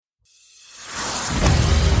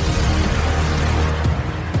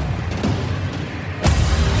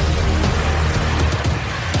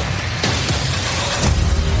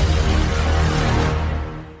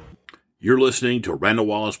You're listening to Randall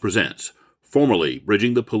Wallace Presents, formerly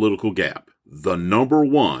Bridging the Political Gap, the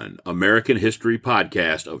 #1 American history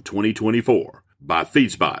podcast of 2024 by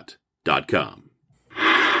Feedspot.com.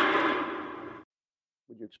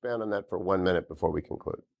 Would you expand on that for 1 minute before we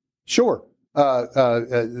conclude? Sure. In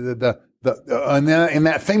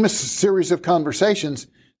that famous series of conversations,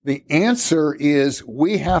 the answer is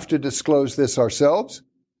we have to disclose this ourselves.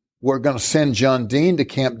 We're going to send John Dean to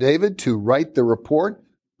Camp David to write the report.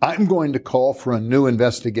 I'm going to call for a new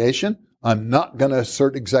investigation. I'm not going to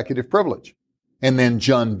assert executive privilege. And then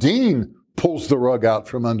John Dean pulls the rug out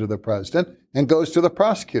from under the president and goes to the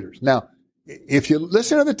prosecutors. Now, if you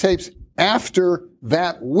listen to the tapes after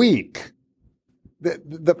that week,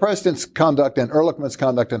 the president's conduct and Ehrlichman's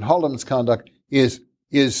conduct and Haldeman's conduct is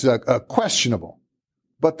questionable.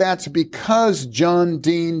 But that's because John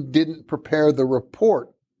Dean didn't prepare the report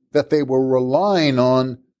that they were relying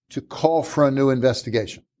on to call for a new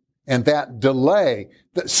investigation. And that delay,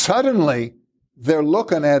 that suddenly they're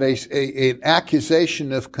looking at an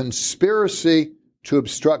accusation of conspiracy to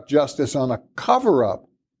obstruct justice on a cover-up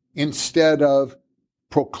instead of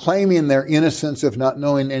proclaiming their innocence of not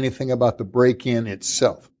knowing anything about the break-in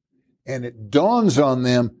itself. And it dawns on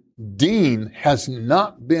them, Dean has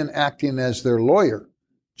not been acting as their lawyer.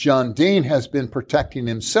 John Dean has been protecting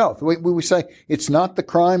himself. We say it's not the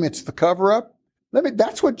crime, it's the cover-up.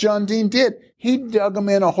 That's what John Dean did. He dug them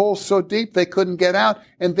in a hole so deep they couldn't get out,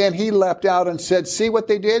 and then he leapt out and said, see what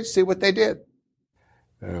they did, see what they did.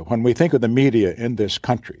 When we think of the media in this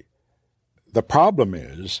country, the problem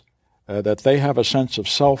is that they have a sense of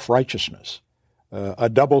self-righteousness, a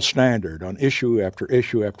double standard on issue after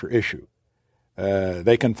issue after issue.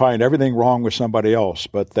 They can find everything wrong with somebody else,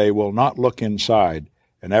 but they will not look inside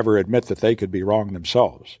and ever admit that they could be wrong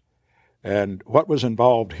themselves. And what was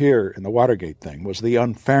involved here in the Watergate thing was the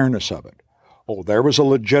unfairness of it. Oh, there was a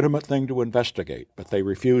legitimate thing to investigate, but they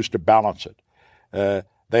refused to balance it.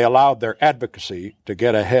 They allowed their advocacy to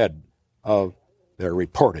get ahead of their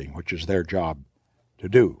reporting, which is their job to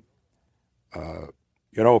do.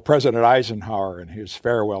 President Eisenhower in his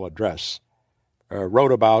farewell address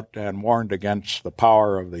wrote about and warned against the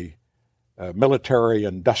power of the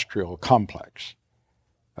military-industrial complex.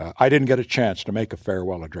 I didn't get a chance to make a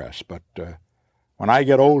farewell address, but when I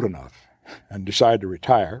get old enough and decide to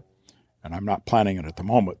retire, and I'm not planning it at the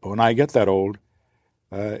moment, but when I get that old,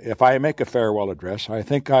 if I make a farewell address, I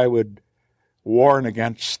think I would warn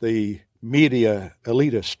against the media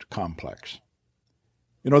elitist complex.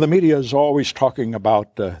 The media is always talking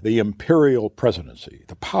about the imperial presidency,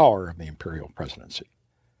 the power of the imperial presidency.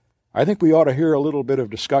 I think we ought to hear a little bit of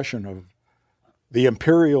discussion of the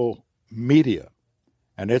imperial media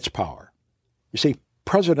and its power. You see,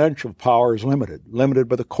 presidential power is limited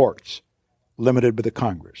by the courts, limited by the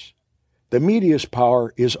Congress. The media's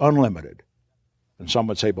power is unlimited. And some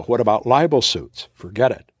would say, but what about libel suits?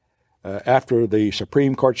 Forget it. After the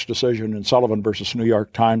Supreme Court's decision in Sullivan versus New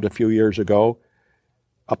York Times a few years ago,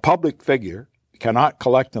 a public figure cannot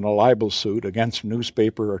collect in a libel suit against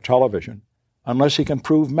newspaper or television unless he can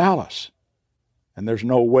prove malice. And there's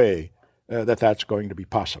no way that that's going to be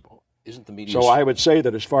possible. Isn't the media? So I would say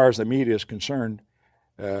that as far as the media is concerned,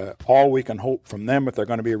 all we can hope from them, if they're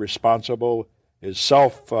going to be responsible, is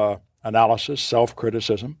self-analysis,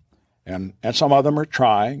 self-criticism, and some of them are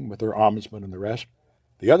trying with their ombudsman and the rest.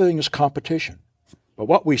 The other thing is competition. But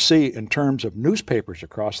what we see in terms of newspapers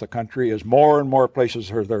across the country is more and more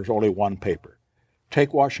places where there's only one paper.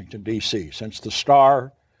 Take Washington, D.C. Since the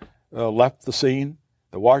Star left the scene,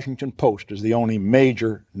 the Washington Post is the only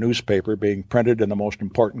major newspaper being printed in the most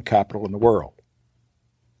important capital in the world.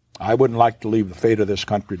 I wouldn't like to leave the fate of this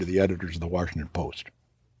country to the editors of the Washington Post.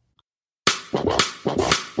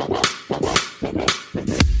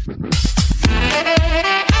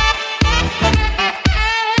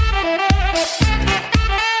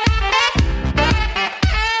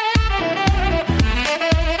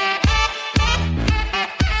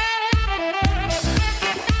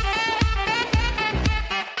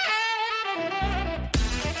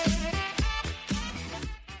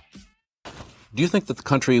 Do you think that the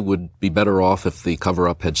country would be better off if the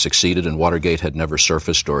cover-up had succeeded and Watergate had never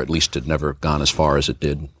surfaced, or at least had never gone as far as it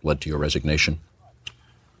did, led to your resignation?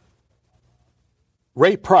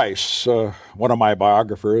 Ray Price, one of my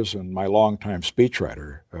biographers and my longtime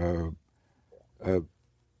speechwriter,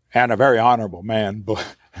 and a very honorable man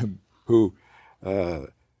who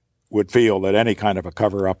would feel that any kind of a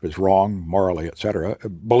cover-up is wrong, morally, etc.,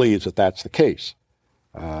 believes that that's the case.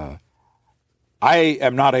 I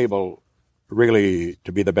am not able really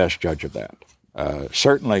to be the best judge of that.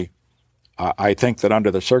 Certainly, I think that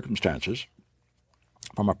under the circumstances,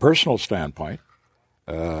 from a personal standpoint,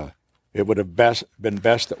 it would have been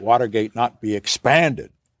best that Watergate not be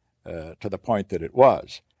expanded to the point that it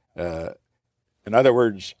was. In other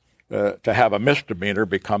words, to have a misdemeanor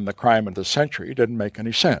become the crime of the century didn't make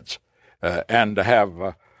any sense. And to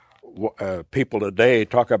have people today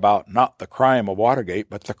talk about not the crime of Watergate,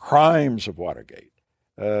 but the crimes of Watergate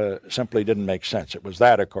simply didn't make sense. It was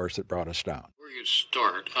that, of course, that brought us down. Where you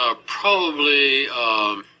start? Probably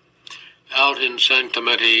out in San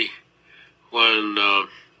Clemente when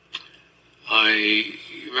I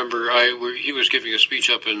remember he was giving a speech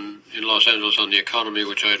up in Los Angeles on the economy,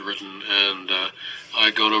 which I had written, and I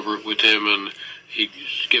had gone over it with him, and he'd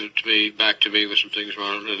give it back to me with some things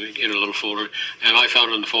around it in a little folder. And I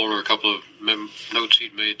found in the folder a couple of notes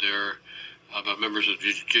he'd made there about members of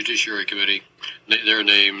the Judiciary Committee, their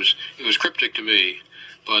names. It was cryptic to me,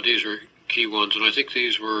 but these were key ones. And I think he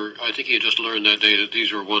had just learned that day that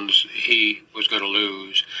these were ones he was going to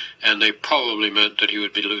lose, and they probably meant that he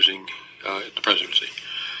would be losing the presidency.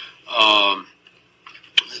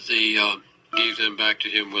 They gave them back to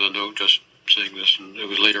him with a note just saying this, and it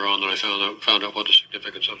was later on that I found out what the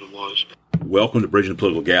significance of them was. Welcome to Bridging the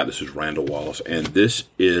Political Gap. This is Randall Wallace, and this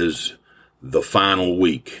is the final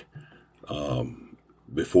week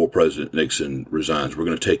before President Nixon resigns. We're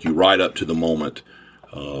going to take you right up to the moment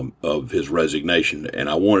of his resignation, and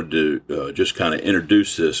I wanted to just kind of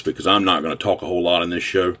introduce this because I'm not going to talk a whole lot in this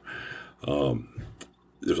show.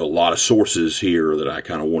 There's a lot of sources here that I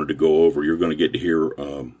kind of wanted to go over. You're going to get to hear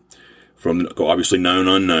from obviously known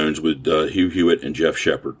unknowns with Hugh Hewitt and Jeff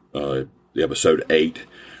Shepard, the episode 8,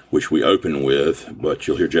 which we open with, but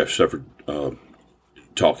you'll hear Jeff Shepard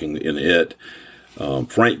talking in it.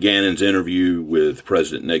 Frank Gannon's interview with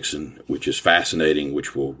President Nixon, which is fascinating,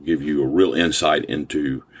 which will give you a real insight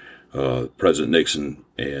into President Nixon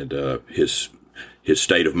and his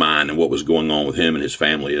state of mind and what was going on with him and his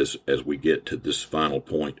family as we get to this final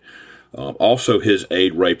point. Also, his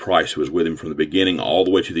aide, Ray Price, who was with him from the beginning all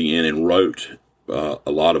the way to the end and wrote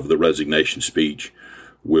a lot of the resignation speech,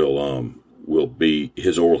 will be,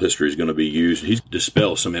 his oral history is going to be used. He's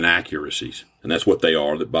dispelled some inaccuracies, and that's what they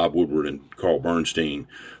are that Bob Woodward and Carl Bernstein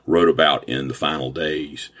wrote about in the final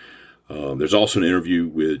days. There's also an interview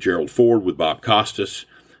with Gerald Ford with Bob Costas,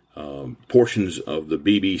 portions of the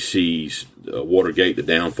BBC's Watergate, The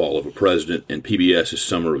Downfall of a President, and PBS's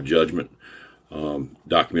Summer of Judgment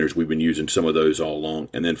documentaries. We've been using some of those all along.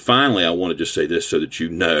 And then finally, I want to just say this so that you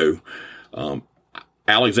know,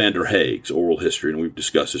 Alexander Haig's oral history, and we've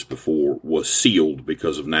discussed this before, was sealed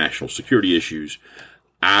because of national security issues.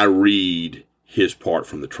 I read his part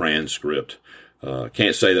from the transcript.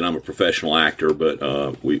 Can't say that I'm a professional actor,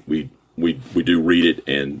 but we do read it,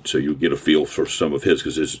 and so you'll get a feel for some of his,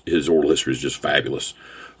 because his oral history is just fabulous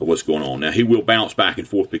of what's going on. Now, he will bounce back and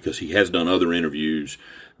forth because he has done other interviews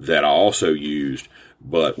that I also used,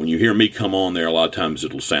 but when you hear me come on there, a lot of times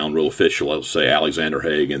it'll sound real official. I'll say Alexander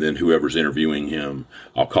Haig, and then whoever's interviewing him,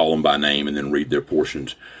 I'll call them by name and then read their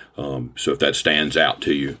portions. So if that stands out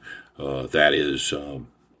to you, that is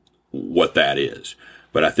what that is.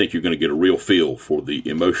 But I think you're going to get a real feel for the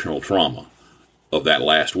emotional trauma of that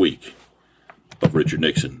last week of Richard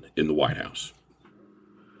Nixon in the White House.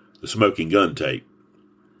 The smoking gun tape.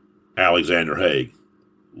 Alexander Haig.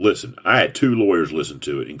 Listen, I had 2 lawyers listen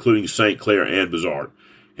to it, including St. Clair and Bizarre,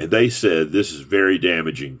 and they said this is very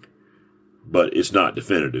damaging, but it's not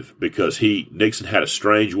definitive because Nixon had a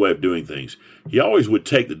strange way of doing things. He always would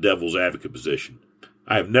take the devil's advocate position.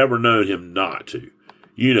 I have never known him not to,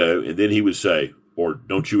 and then he would say, or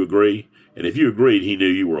don't you agree? And if you agreed, he knew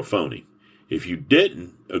you were a phony. If you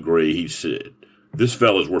didn't agree, he said, this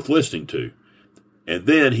fellow's worth listening to. And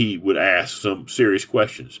then he would ask some serious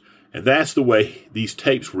questions. And that's the way these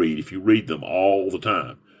tapes read if you read them all the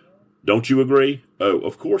time. Don't you agree? Oh,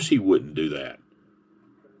 of course he wouldn't do that.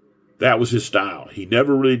 That was his style. He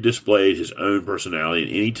never really displayed his own personality in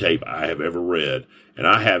any tape I have ever read, and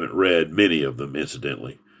I haven't read many of them,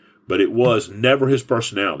 incidentally. But it was never his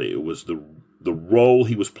personality. It was the role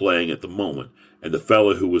he was playing at the moment and the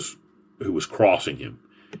fellow who was crossing him.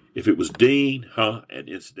 If it was Dean, and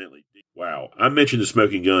incidentally, wow. I mentioned the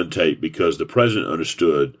smoking gun tape because the president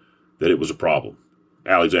understood that it was a problem.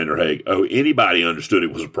 Alexander Haig, anybody understood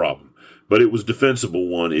it was a problem, but it was a defensible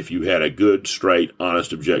one if you had a good, straight,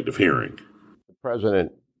 honest, objective hearing. The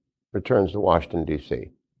president returns to Washington, D.C.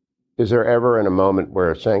 Is there ever in a moment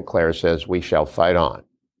where St. Clair says, we shall fight on?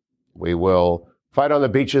 We will fight on the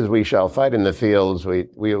beaches. We shall fight in the fields.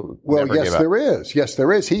 Well, yes, there is. Yes,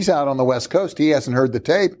 there is. He's out on the West Coast. He hasn't heard the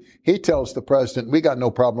tape. He tells the president, we got no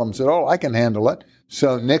problems at all. I can handle it.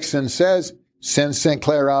 So Nixon says, send St.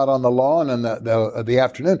 Clair out on the lawn in the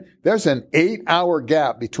afternoon. There's an 8-hour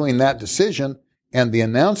gap between that decision and the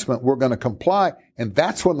announcement, we're going to comply. And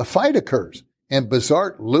that's when the fight occurs. And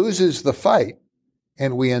Bizart loses the fight.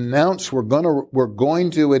 And we announce we're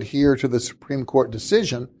going to adhere to the Supreme Court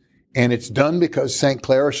decision. And it's done because St.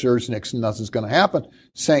 Clair assures Nixon nothing's going to happen.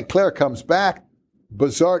 St. Clair comes back.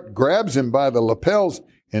 Bizart grabs him by the lapels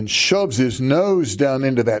and shoves his nose down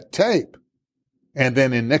into that tape. And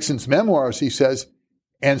then in Nixon's memoirs, he says,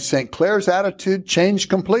 and St. Clair's attitude changed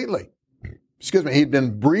completely. He'd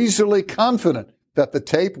been breezily confident that the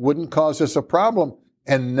tape wouldn't cause us a problem.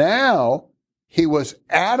 And now he was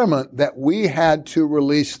adamant that we had to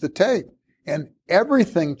release the tape. And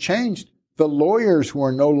everything changed. The lawyers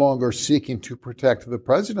were no longer seeking to protect the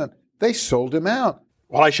president. They sold him out.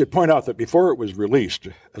 Well, I should point out that before it was released,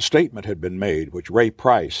 a statement had been made, which Ray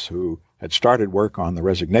Price, who had started work on the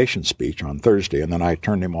resignation speech on Thursday, and then I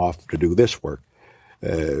turned him off to do this work.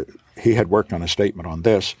 He had worked on a statement on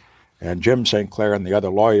this, and Jim St. Clair and the other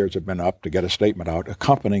lawyers have been up to get a statement out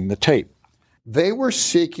accompanying the tape. They were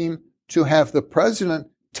seeking to have the president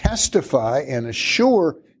testify and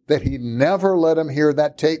assure that he never let him hear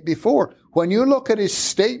that tape before. When you look at his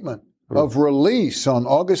statement of release on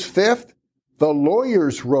August 5th, the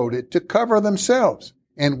lawyers wrote it to cover themselves.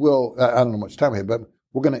 And I don't know how much time we have, but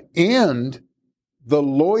we're going to end. The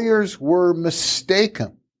lawyers were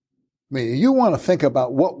mistaken. I mean, you want to think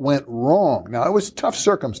about what went wrong. Now, it was tough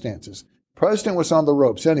circumstances. President was on the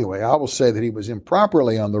ropes anyway. I will say that he was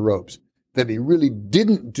improperly on the ropes, that he really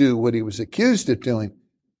didn't do what he was accused of doing.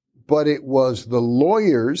 But it was the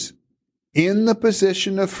lawyers in the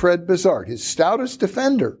position of Fred Bizart, his stoutest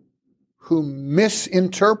defender, who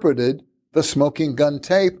misinterpreted the smoking gun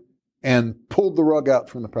tape and pulled the rug out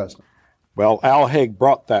from the president. Well, Al Haig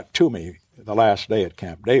brought that to me the last day at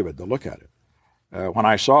Camp David to look at it. When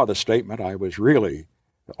I saw the statement, I was really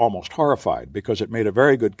almost horrified because it made a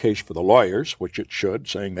very good case for the lawyers, which it should,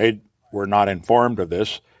 saying they were not informed of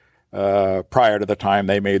this prior to the time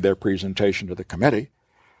they made their presentation to the committee.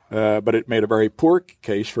 But it made a very poor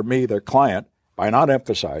case for me, their client, by not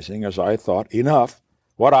emphasizing, as I thought, enough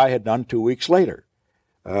what I had done 2 weeks later.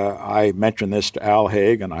 I mentioned this to Al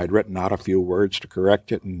Haig, and I'd written out a few words to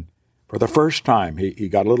correct it, and for the first time, he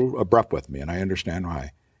got a little abrupt with me, and I understand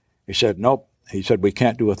why. He said, nope. He said, we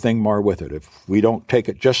can't do a thing more with it. If we don't take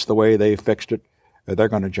it just the way they fixed it, they're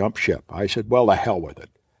going to jump ship. I said, well, the hell with it.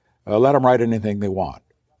 Let them write anything they want.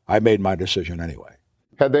 I made my decision anyway.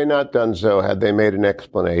 Had they not done so, had they made an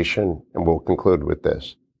explanation, and we'll conclude with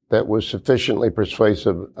this, that was sufficiently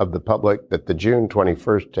persuasive of the public that the June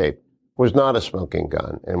 21st tape was not a smoking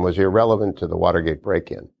gun and was irrelevant to the Watergate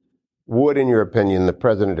break-in, would, in your opinion, the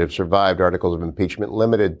president have survived articles of impeachment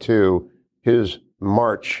limited to his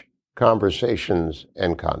March conversations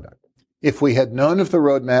and conduct? If we had known of the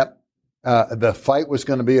roadmap, the fight was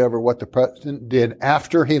going to be over what the president did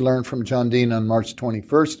after he learned from John Dean on March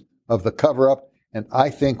 21st of the cover-up, and I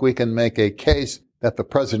think we can make a case that the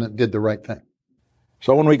president did the right thing.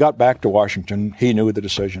 So when we got back to Washington, he knew the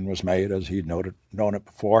decision was made, as he'd known it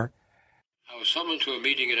before. I was summoned to a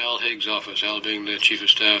meeting in Al Haig's office, Al being the chief of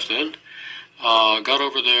staff then. Got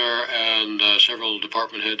over there, and several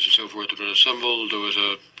department heads and so forth had been assembled. There was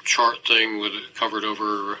a chart thing covered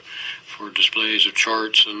over for displays of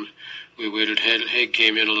charts, and we waited. Haig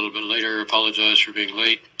came in a little bit later, apologized for being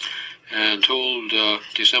late, and told the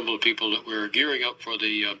assembled people that we're gearing up for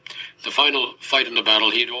the final fight in the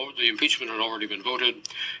battle. The impeachment had already been voted,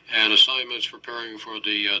 and assignments preparing for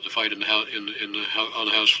the fight in the House, on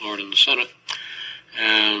the House floor and in the Senate,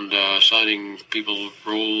 and signing people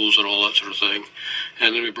roles and all that sort of thing.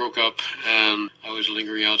 And then we broke up, and I was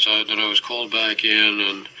lingering outside. Then I was called back in,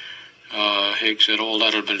 and Haig said all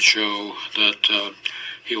that had been show, that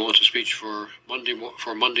he wants a speech for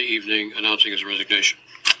Monday evening announcing his resignation.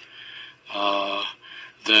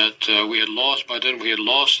 That we had lost, by then we had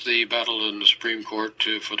lost the battle in the Supreme Court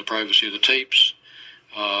for the privacy of the tapes.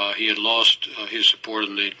 He had lost his support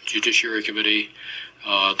in the Judiciary Committee.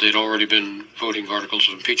 They'd already been voting articles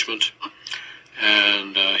of impeachment,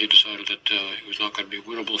 and he decided that it was not going to be a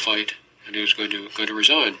winnable fight, and he was going to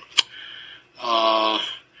resign.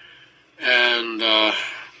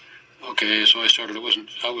 Okay, so I started.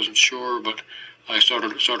 I wasn't sure, but I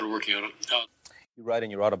started working on it. You write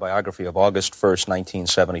in your autobiography of August 1st,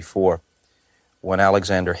 1974, when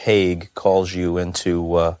Alexander Haig calls you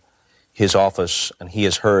into his office and he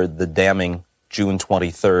has heard the damning June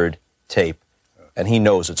 23rd tape, and he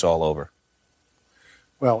knows it's all over.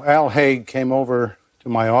 Well, Al Haig came over to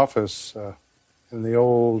my office in the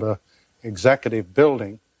old executive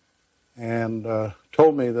building and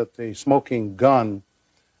told me that the smoking gun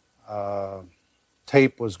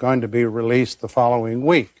tape was going to be released the following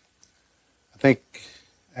week. I think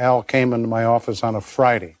Al came into my office on a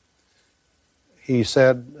Friday. He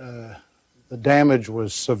said the damage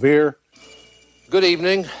was severe. Good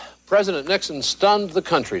evening. President Nixon stunned the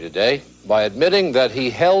country today by admitting that he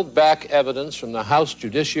held back evidence from the House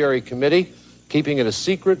Judiciary Committee, keeping it a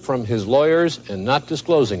secret from his lawyers and not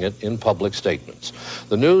disclosing it in public statements.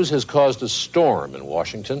 The news has caused a storm in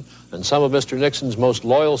Washington, and some of Mr. Nixon's most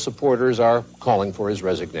loyal supporters are calling for his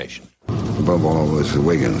resignation. Above all was the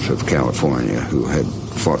Wiggins of California, who had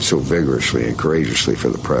fought so vigorously and courageously for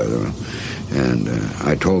the president. And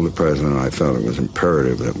I told the president I felt it was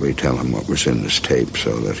imperative that we tell him what was in this tape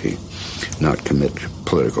so that he not commit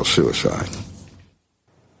political suicide.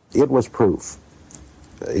 It was proof.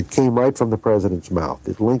 It came right from the president's mouth.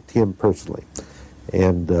 It linked him personally.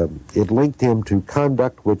 And it linked him to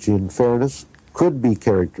conduct which, in fairness, could be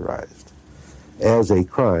characterized as a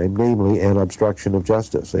crime, namely an obstruction of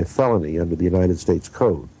justice, a felony under the United States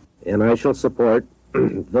Code. And I shall support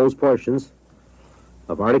those portions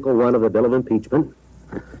of Article 1 of the Bill of Impeachment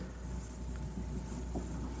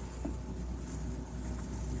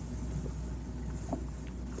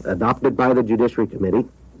adopted by the Judiciary Committee,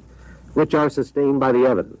 which are sustained by the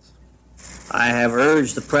evidence. I have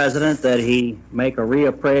urged the President that he make a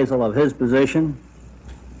reappraisal of his position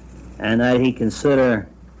and that he consider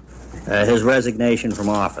his resignation from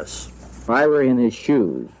office. If I were in his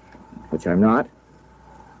shoes, which I'm not,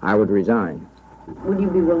 I would resign. Would you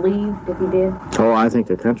be relieved if he did? Oh, I think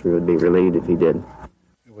the country would be relieved if he did.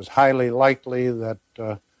 It was highly likely that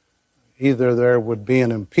either there would be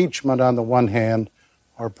an impeachment on the one hand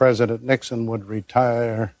or President Nixon would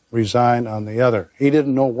resign on the other. He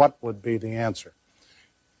didn't know what would be the answer.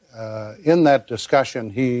 In that discussion,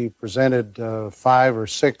 he presented 5 or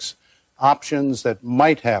 6 options that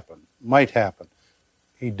might happen.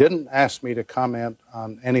 He didn't ask me to comment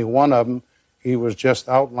on any one of them. He was just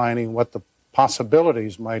outlining what the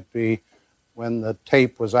possibilities might be when the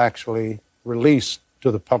tape was actually released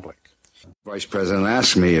to the public. Vice President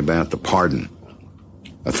asked me about the pardon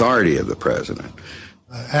authority of the president.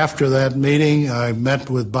 After that meeting, I met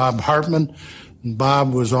with Bob Hartman. And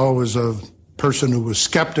Bob was always a person who was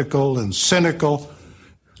skeptical and cynical.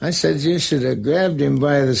 I said you should have grabbed him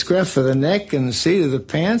by the scruff of the neck and the seat of the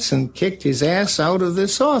pants and kicked his ass out of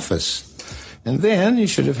this office. And then you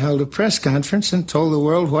should have held a press conference and told the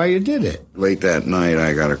world why you did it. Late that night,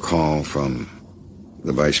 I got a call from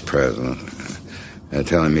the vice president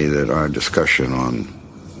telling me that our discussion on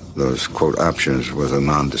those, quote, options was a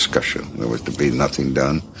non-discussion. There was to be nothing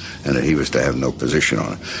done, and that he was to have no position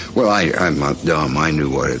on it. Well, I'm not dumb. I knew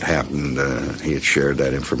what had happened. He had shared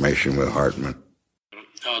that information with Hartman.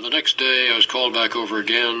 The next day, I was called back over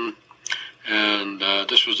again, and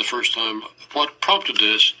this was the first time. What prompted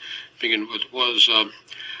this was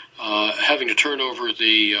having to turn over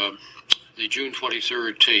the June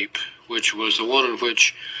 23rd tape, which was the one in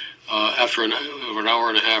which, after an hour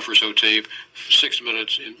and a half or so tape, 6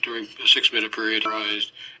 minutes during a 6-minute period,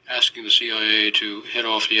 asking the CIA to head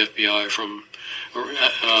off the FBI from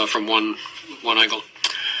one angle,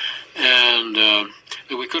 and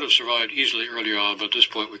we could have survived easily earlier on, but at this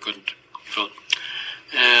point we couldn't.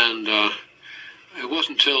 And it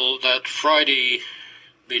wasn't until that Friday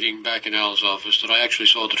meeting back in Al's office that I actually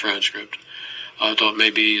saw the transcript. I thought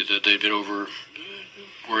maybe that they'd been over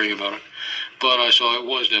worrying about it. But I saw it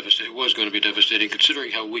was devastating. It was going to be devastating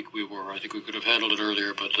considering how weak we were. I think we could have handled it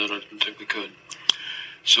earlier, but then I didn't think we could.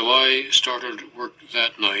 So I started work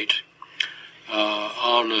that night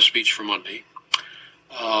on a speech for Monday.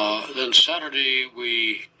 Then Saturday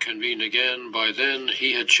we convened again. By then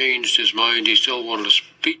he had changed his mind. He still wanted a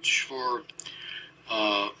speech for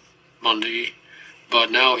Monday,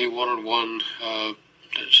 but now he wanted one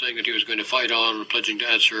saying that he was going to fight on and pledging to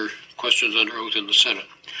answer questions under oath in the Senate,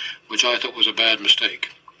 which I thought was a bad mistake.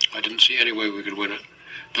 I didn't see any way we could win it.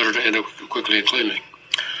 Better to end it quickly and cleanly.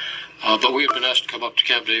 But we had been asked to come up to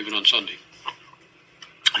Camp David on Sunday,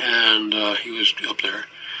 and he was up there.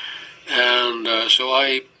 And so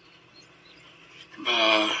I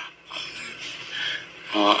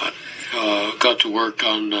got to work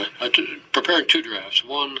on preparing 2 drafts.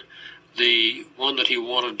 One, the one that he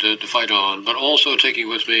wanted to fight on, but also taking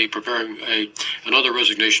with me, preparing another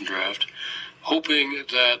resignation draft, hoping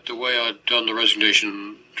that the way I'd done the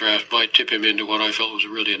resignation draft might tip him into what I felt was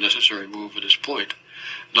really a necessary move at this point.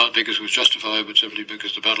 Not because it was justified, but simply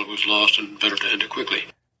because the battle was lost and better to end it quickly.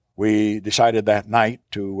 We decided that night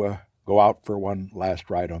to go out for one last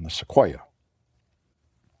ride on the Sequoia.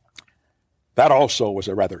 That also was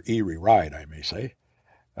a rather eerie ride, I may say.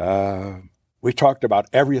 We talked about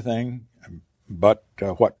everything but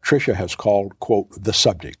what Tricia has called, quote, the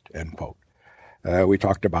subject, end quote. We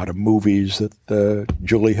talked about movies that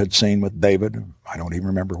Julie had seen with David. I don't even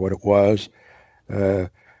remember what it was.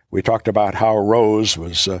 We talked about how Rose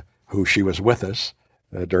was, who she was with us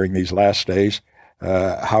during these last days,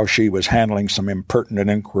 how she was handling some impertinent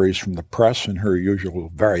inquiries from the press in her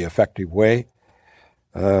usual very effective way.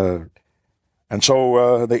 And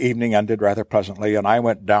so the evening ended rather pleasantly, and I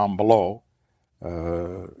went down below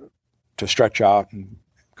to stretch out,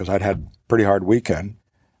 because I'd had a pretty hard weekend,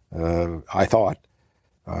 I thought,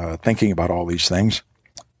 thinking about all these things.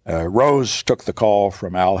 Rose took the call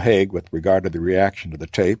from Al Haig with regard to the reaction to the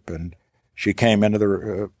tape, and she came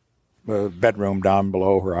into the bedroom down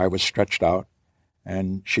below where I was stretched out,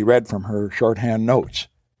 and she read from her shorthand notes.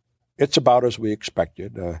 It's about as we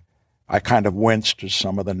expected. I kind of winced as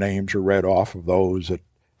some of the names were read off of those that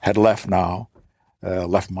had left now,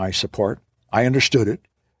 left my support. I understood it,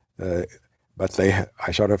 but I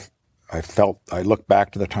looked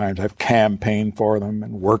back to the times I've campaigned for them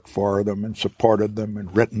and worked for them and supported them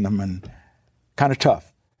and written them, and kind of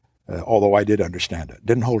tough, although I did understand it.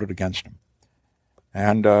 Didn't hold it against them.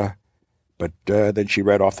 But then she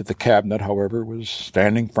read off that the cabinet, however, was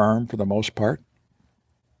standing firm for the most part,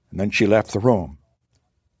 and then she left the room.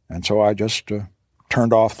 And so I just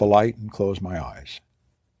turned off the light and closed my eyes.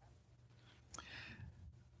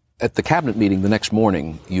 At the cabinet meeting the next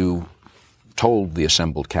morning, you told the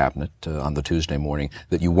assembled cabinet on the Tuesday morning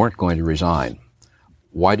that you weren't going to resign.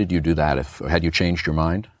 Why did you do that? Had you changed your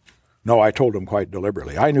mind? No, I told them quite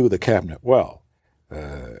deliberately. I knew the cabinet well.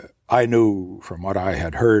 I knew from what I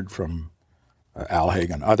had heard from Al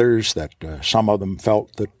Haig and others that some of them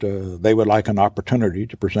felt that they would like an opportunity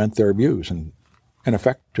to present their views and, in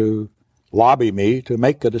effect, to lobby me to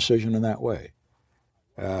make a decision in that way.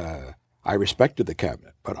 I respected the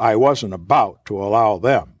cabinet, but I wasn't about to allow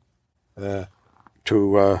them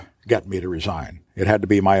to get me to resign. It had to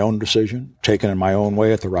be my own decision, taken in my own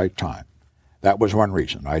way at the right time. That was one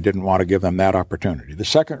reason. I didn't want to give them that opportunity. The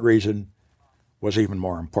second reason was even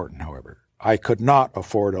more important, however. I could not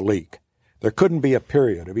afford a leak. There couldn't be a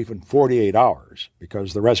period of even 48 hours,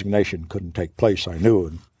 because the resignation couldn't take place, I knew,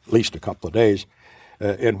 in at least a couple of days,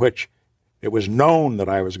 in which it was known that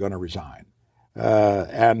I was going to resign.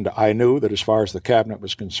 And I knew that as far as the cabinet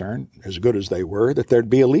was concerned, as good as they were, that there'd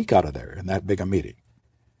be a leak out of there in that big a meeting.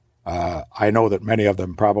 I know that many of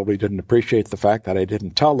them probably didn't appreciate the fact that I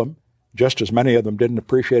didn't tell them, just as many of them didn't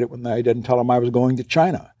appreciate it when I didn't tell them I was going to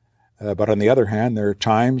China. But on the other hand, there are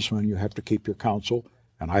times when you have to keep your counsel,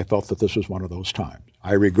 and I felt that this was one of those times.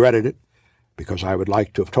 I regretted it because I would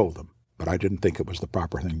like to have told them, but I didn't think it was the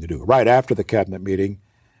proper thing to do. Right after the cabinet meeting,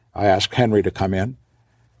 I asked Henry to come in,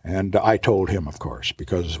 and I told him, of course,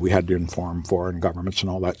 because we had to inform foreign governments and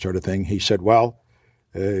all that sort of thing. He said, well,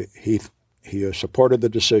 he supported the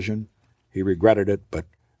decision. He regretted it, but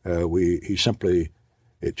it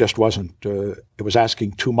just wasn't, it was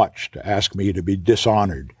asking too much to ask me to be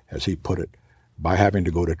dishonored, as he put it, by having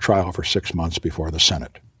to go to trial for 6 months before the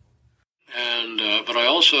Senate. But I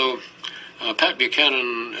also, Pat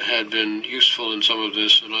Buchanan had been useful in some of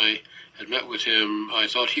this, and I had met with him. I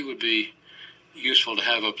thought he would be useful to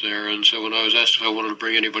have up there, and so when I was asked if I wanted to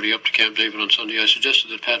bring anybody up to Camp David on Sunday, I suggested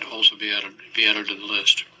that Pat also be added to the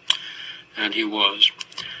list, and he was.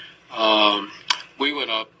 We went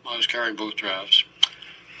up. I was carrying both drafts.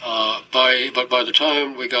 But by the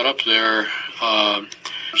time we got up there,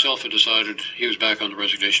 himself had decided he was back on the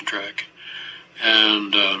resignation track,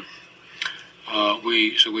 and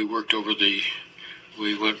we worked over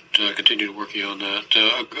continued working on that.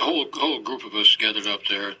 A whole group of us gathered up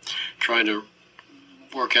there, trying to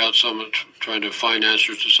work out trying to find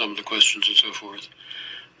answers to some of the questions and so forth.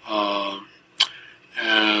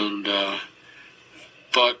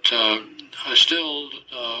 But I still,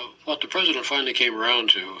 what the president finally came around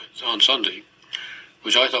to on Sunday,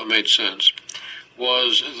 which I thought made sense,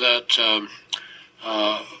 was that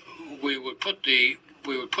we would put the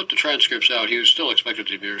transcripts out. He was still expected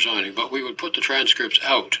to be resigning, but we would put the transcripts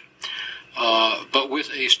out, but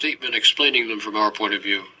with a statement explaining them from our point of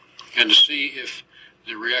view, and to see if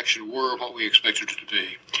the reaction were what we expected it to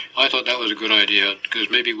be. I thought that was a good idea, because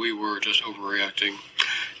maybe we were just overreacting,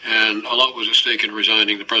 and a lot was at stake in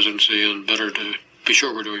resigning the presidency, and better to be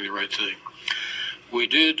sure we're doing the right thing. We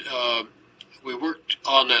did. We worked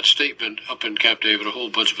on that statement up in Camp David, a whole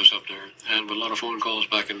bunch of us up there, and with a lot of phone calls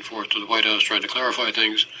back and forth to the White House trying to clarify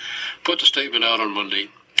things. Put the statement out on Monday.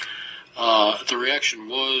 The reaction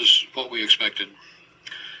was what we expected.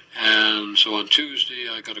 And so on Tuesday,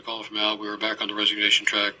 I got a call from Al. We were back on the resignation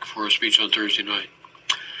track for a speech on Thursday night.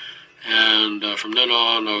 And from then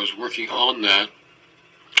on, I was working on that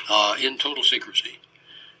in total secrecy.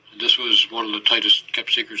 This was one of the tightest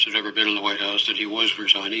kept secrets that had ever been in the White House, that he was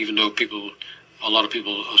resigning, even though a lot of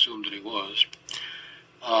people assumed that he was.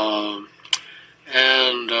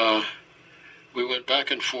 We went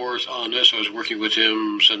back and forth on this. I was working with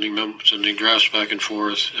him, sending drafts back and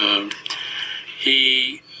forth.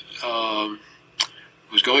 He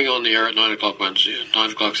was going on the air at 9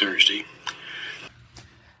 o'clock Thursday.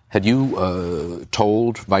 Had you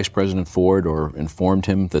told Vice President Ford or informed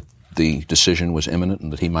him that the decision was imminent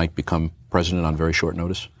and that he might become president on very short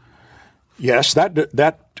notice? Yes,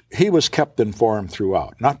 that he was kept informed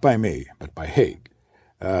throughout, not by me, but by Haig.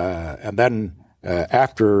 And then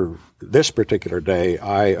after this particular day,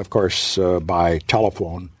 I, of course, by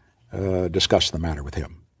telephone, discussed the matter with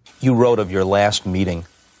him. You wrote of your last meeting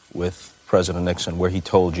with President Nixon, where he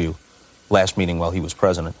told you, last meeting while he was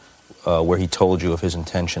president, where he told you of his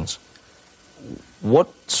intentions. What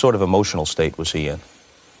sort of emotional state was he in?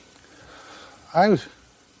 I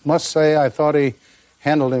must say I thought he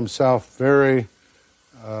handled himself very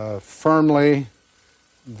firmly,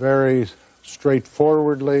 very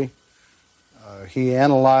straightforwardly. He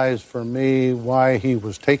analyzed for me why he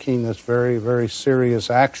was taking this very, very serious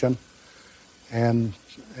action and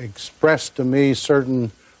expressed to me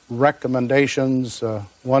certain recommendations,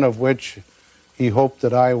 one of which he hoped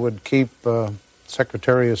that I would keep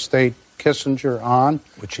Secretary of State Kissinger on,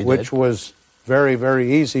 which was very,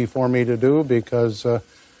 very easy for me to do because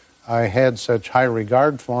I had such high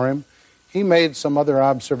regard for him. He made some other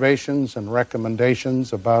observations and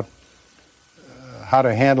recommendations about how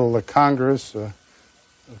to handle the Congress. Of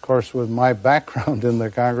course, with my background in the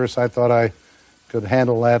Congress, I thought I could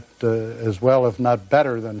handle that as well, if not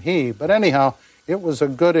better than he. But anyhow, it was a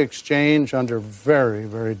good exchange under very,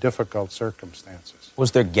 very difficult circumstances.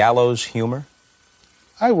 Was there gallows humor?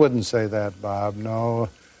 I wouldn't say that, Bob, no.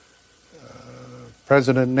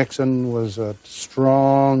 President Nixon was a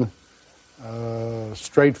strong,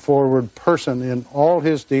 straightforward person in all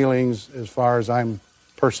his dealings as far as I'm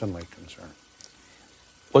personally concerned.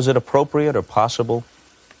 Was it appropriate or possible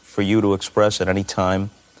for you to express at any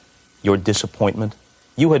time your disappointment?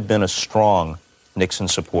 You had been a strong Nixon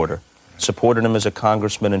supporter, supported him as a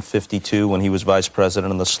congressman in '52 when he was vice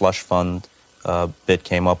president and the slush fund bit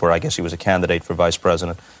came up, or I guess he was a candidate for vice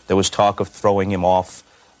president. There was talk of throwing him off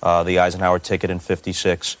the Eisenhower ticket in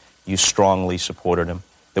 '56. You strongly supported him.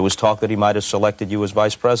 There was talk that he might have selected you as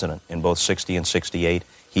vice president in both '60 and '68.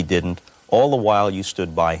 He didn't. All the while you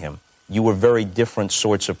stood by him. You were very different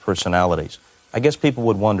sorts of personalities. I guess people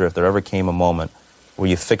would wonder if there ever came a moment where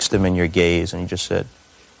you fixed him in your gaze and you just said,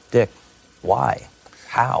 Dick, why?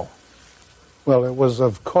 How? Well, it was,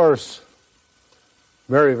 of course,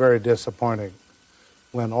 very, very disappointing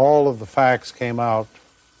when all of the facts came out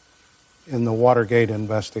in the Watergate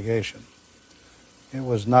investigation. It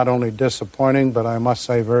was not only disappointing, but I must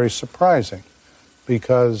say very surprising,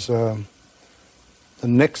 because the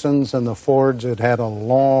Nixons and the Fords had a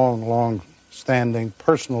long, long-standing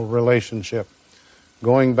personal relationship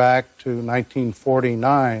going back to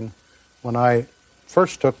 1949 when I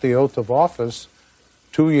first took the oath of office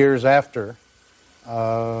 2 years after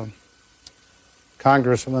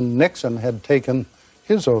Congressman Nixon had taken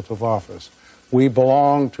his oath of office. We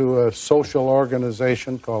belonged to a social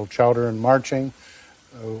organization called Chowder and Marching.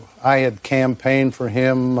 I had campaigned for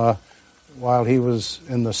him while he was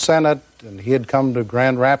in the Senate, and he had come to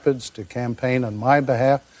Grand Rapids to campaign on my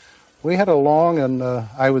behalf. We had a long and,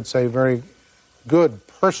 I would say, very good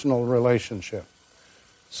personal relationship.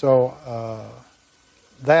 So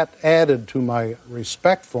that added to my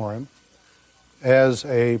respect for him as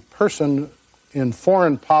a person in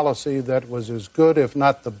foreign policy that was as good, if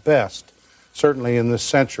not the best, certainly in this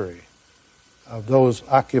century, of those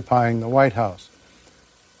occupying the White House.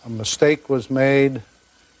 A mistake was made.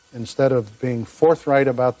 Instead of being forthright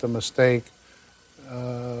about the mistake,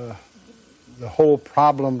 the whole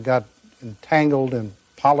problem got entangled in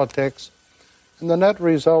politics, and the net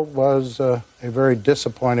result was a very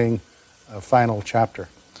disappointing final chapter.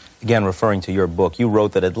 Again, referring to your book, you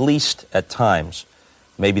wrote that at least at times,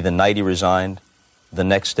 maybe the night he resigned, the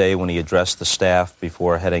next day when he addressed the staff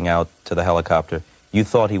before heading out to the helicopter, you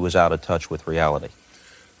thought he was out of touch with reality.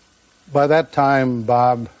 By that time,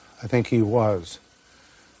 Bob, I think he was.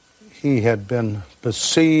 He had been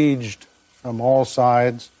besieged from all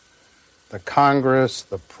sides, the Congress,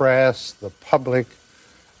 the press, the public.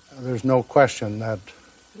 There's no question that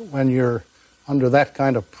when you're under that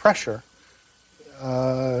kind of pressure,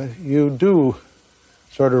 you do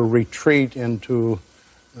sort of retreat into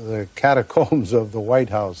the catacombs of the White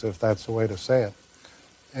House, if that's the way to say it.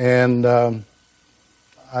 And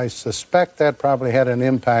I suspect that probably had an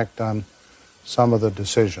impact on some of the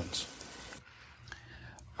decisions.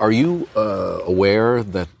 Are you aware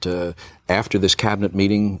that after this cabinet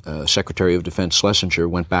meeting, Secretary of Defense Schlesinger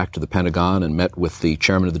went back to the Pentagon and met with the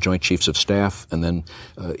chairman of the Joint Chiefs of Staff and then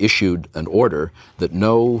issued an order that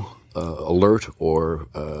no alert or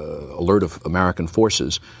alert of American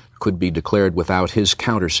forces could be declared without his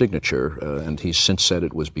counter-signature, and he's since said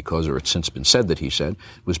it was because, or it's since been said that he said,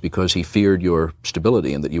 it was because he feared your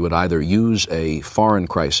stability and that you would either use a foreign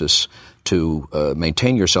crisis to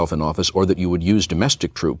maintain yourself in office or that you would use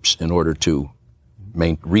domestic troops in order to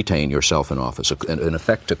retain yourself in office, in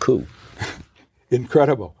effect a coup.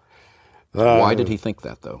 Incredible. Why did he think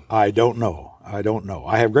that, though? I don't know.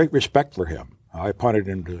 I have great respect for him. I appointed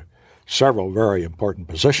him to several very important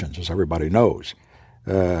positions, as everybody knows.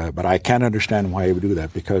 But I can't understand why he would do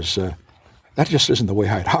that, because that just isn't the way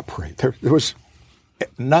I'd operate. There was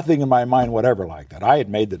nothing in my mind whatever like that. I had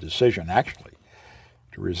made the decision, actually,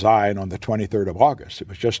 to resign on the 23rd of August. It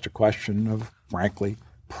was just a question of, frankly,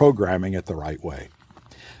 programming it the right way.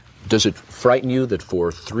 Does it frighten you that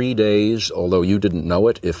for 3 days, although you didn't know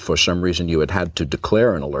it, if for some reason you had to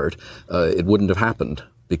declare an alert, it wouldn't have happened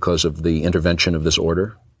because of the intervention of this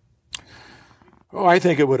order? Oh, I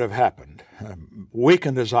think it would have happened.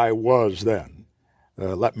 Weakened as I was then,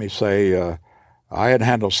 let me say, I had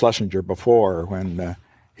handled Schlesinger before when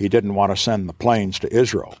he didn't want to send the planes to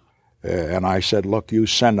Israel. And I said, look, you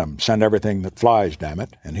send them. Send everything that flies, damn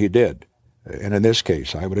it. And he did. And in this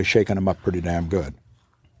case, I would have shaken him up pretty damn good.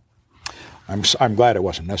 I'm glad it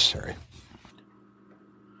wasn't necessary.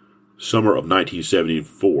 Summer of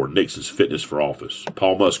 1974, Nixon's fitness for office.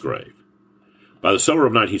 Paul Musgrave. By the summer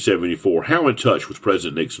of 1974, how in touch was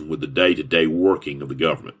President Nixon with the day-to-day working of the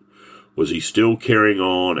government? Was he still carrying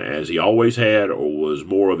on as he always had, or was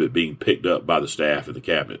more of it being picked up by the staff and the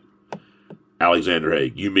cabinet? Alexander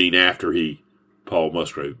Haig. You mean after Paul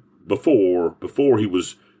Musgrave, before he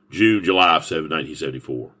was July of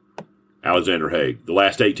 1974. Alexander Haig. The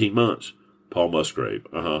last 18 months. Paul Musgrave.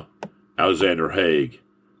 Alexander Haig.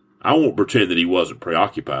 I won't pretend that he wasn't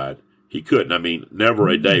preoccupied. He couldn't. I mean, never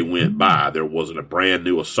a day went by there wasn't a brand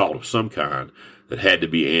new assault of some kind that had to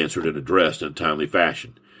be answered and addressed in a timely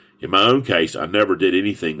fashion. In my own case, I never did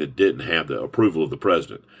anything that didn't have the approval of the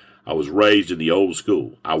president. I was raised in the old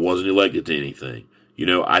school. I wasn't elected to anything. You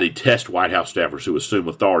know, I detest White House staffers who assume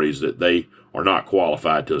authorities that they are not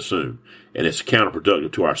qualified to assume. And it's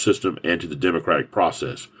counterproductive to our system and to the democratic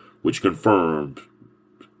process, which confirms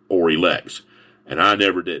or elects. And I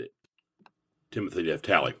never did it. Timothy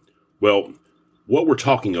Naftali. Well, what we're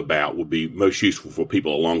talking about will be most useful for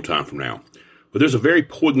people a long time from now. But there's a very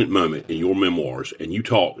poignant moment in your memoirs, and you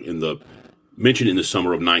talk mentioned in the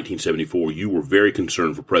summer of 1974, you were very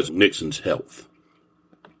concerned for President Nixon's health.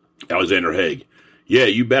 Alexander Haig. Yeah,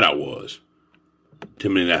 you bet I was.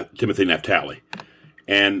 Timothy Naftali.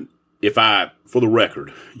 And for the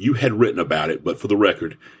record, you had written about it, but for the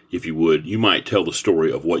record, if you would, you might tell the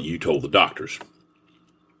story of what you told the doctors.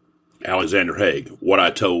 Alexander Haig. What I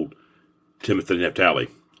told Timothy Naftali.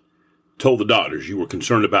 Told the doctors you were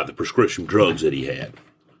concerned about the prescription drugs that he had.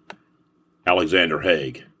 Alexander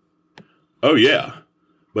Haig. Oh, yeah.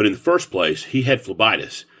 But in the first place, he had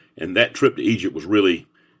phlebitis, and that trip to Egypt was really,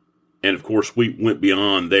 and of course we went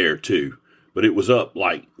beyond there too, but it was up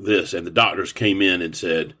like this, and the doctors came in and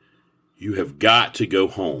said, you have got to go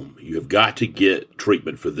home. You have got to get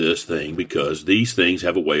treatment for this thing because these things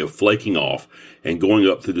have a way of flaking off and going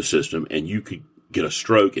up through the system, and you could get a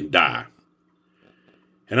stroke and die.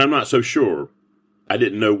 And I'm not so sure. I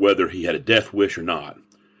didn't know whether he had a death wish or not.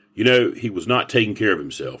 You know, he was not taking care of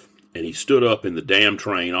himself, and he stood up in the damn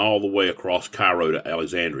train all the way across Cairo to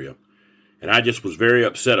Alexandria, and I just was very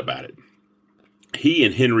upset about it. He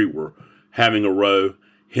and Henry were having a row.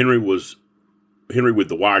 Henry with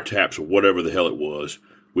the wiretaps or whatever the hell it was,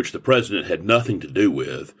 which the president had nothing to do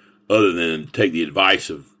with other than take the advice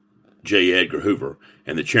of J. Edgar Hoover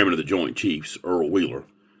and the chairman of the Joint Chiefs, Earl Wheeler.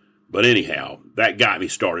 But anyhow, that got me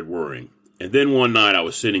started worrying. And then one night I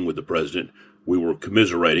was sitting with the president. We were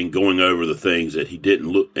commiserating, going over the things that he didn't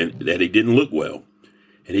look well.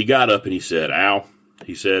 And he got up and he said, Al,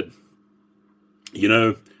 he said, you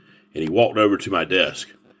know, and he walked over to my desk.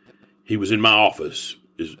 He was in my office,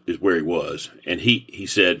 is where he was. And he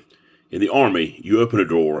said, in the Army, you open a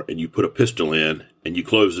drawer and you put a pistol in and you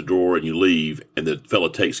close the drawer and you leave and the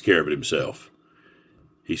fella takes care of it himself.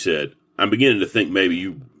 He said, I'm beginning to think maybe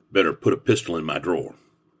you better put a pistol in my drawer.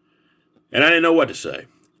 And I didn't know what to say.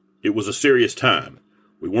 It was a serious time.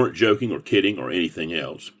 We weren't joking or kidding or anything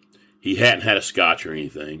else. He hadn't had a scotch or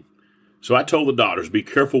anything. So I told the doctors, be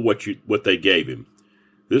careful what they gave him.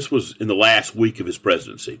 This was in the last week of his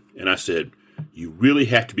presidency. And I said, you really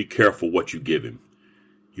have to be careful what you give him.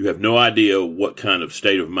 You have no idea what kind of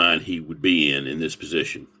state of mind he would be in this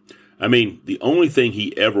position. I mean, the only thing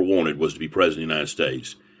he ever wanted was to be president of the United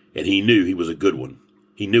States, and he knew he was a good one.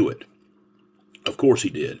 He knew it. Of course he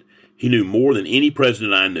did. He knew more than any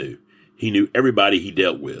president I knew. He knew everybody he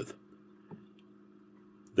dealt with.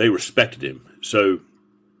 They respected him. So,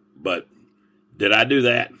 but did I do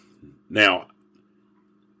that? Now,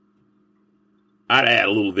 I'd add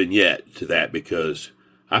a little vignette to that because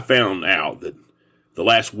I found out that the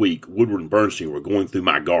last week Woodward and Bernstein were going through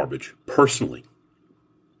my garbage personally.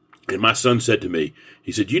 And my son said to me,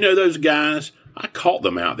 he said, "You know those guys? I caught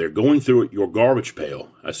them out there going through your garbage pail."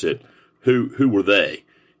 I said, Who were they?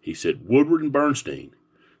 He said, "Woodward and Bernstein."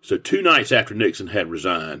 So 2 nights after Nixon had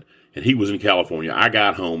resigned and he was in California, I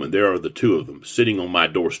got home and there are the two of them sitting on my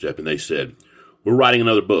doorstep, and they said, "We're writing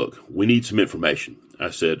another book. We need some information." I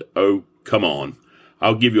said, "Oh, come on.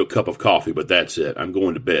 I'll give you a cup of coffee, but that's it. I'm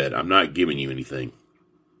going to bed. I'm not giving you anything."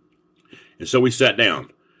 And so we sat down.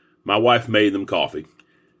 My wife made them coffee.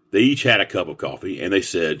 They each had a cup of coffee, and they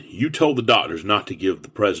said, "You told the doctors not to give the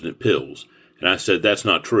president pills." And I said, "That's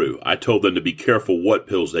not true. I told them to be careful what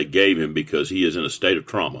pills they gave him because he is in a state of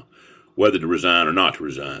trauma, whether to resign or not to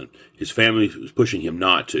resign. His family was pushing him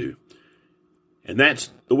not to." And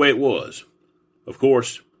that's the way it was. Of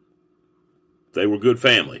course, they were good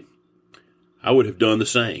family. I would have done the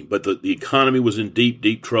same, but the economy was in deep,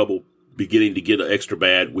 deep trouble, beginning to get extra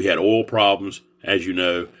bad. We had oil problems, as you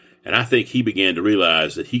know, and I think he began to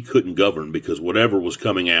realize that he couldn't govern because whatever was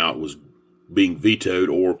coming out was being vetoed,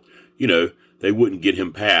 or, they wouldn't get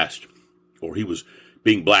him passed, or he was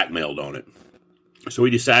being blackmailed on it. So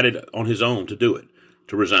he decided on his own to do it,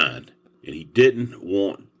 to resign, and he didn't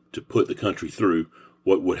want to put the country through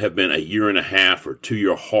what would have been a 1.5 or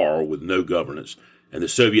 2-year horror with no governance, and the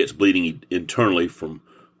Soviets bleeding internally from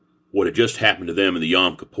what had just happened to them in the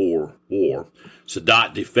Yom Kippur War,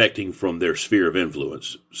 Sadat defecting from their sphere of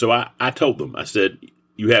influence. So I told them, I said,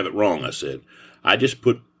 "You have it wrong," I said. "I just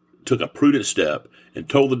took a prudent step and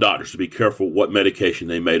told the doctors to be careful what medication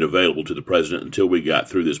they made available to the president until we got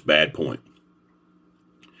through this bad point."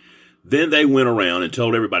 Then they went around and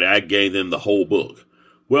told everybody I gave them the whole book.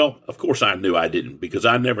 Well, of course I knew I didn't, because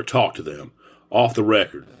I never talked to them off the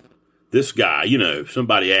record. This guy,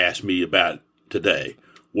 somebody asked me about today,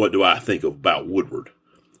 what do I think about Woodward?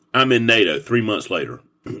 I'm in NATO 3 months later,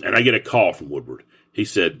 and I get a call from Woodward. He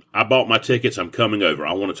said, "I bought my tickets. I'm coming over.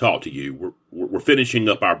 I want to talk to you. We're finishing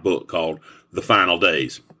up our book called The Final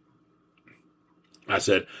Days." I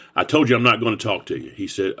said, "I told you I'm not going to talk to you." He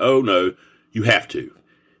said, "Oh, no, you have to."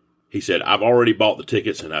 He said, "I've already bought the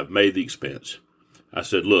tickets and I've made the expense." I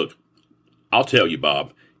said, "Look, I'll tell you,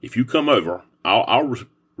 Bob, if you come over, I'll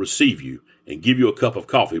receive you and give you a cup of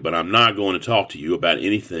coffee, but I'm not going to talk to you about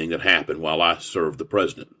anything that happened while I served the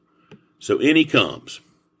president." So in he comes.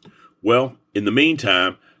 Well, in the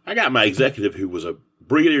meantime, I got my executive, who was a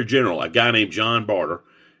brigadier general, a guy named John Barter.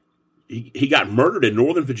 He got murdered in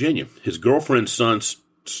Northern Virginia. His girlfriend's son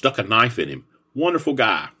stuck a knife in him. Wonderful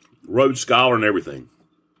guy, Rhodes Scholar and everything.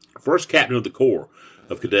 First captain of the Corps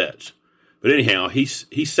of Cadets. But anyhow, he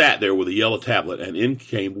sat there with a yellow tablet, and in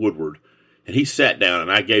came Woodward. And he sat down,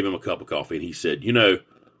 and I gave him a cup of coffee, and he said,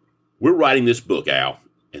 "We're writing this book, Al,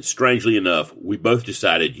 and strangely enough, we both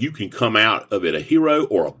decided you can come out of it a hero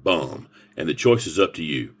or a bum, and the choice is up to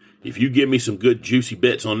you. If you give me some good juicy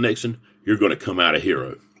bits on Nixon, you're going to come out a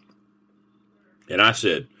hero." And I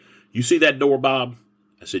said, "You see that door, Bob?"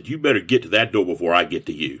 I said, "You better get to that door before I get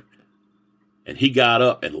to you." And he got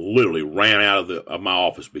up and literally ran out of my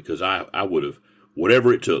office, because I would have,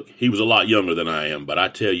 whatever it took. He was a lot younger than I am, but I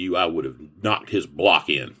tell you, I would have knocked his block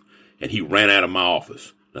in. And he ran out of my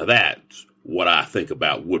office. Now that's what I think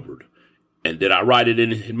about Woodward. And did I write it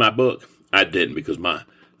in my book? I didn't, because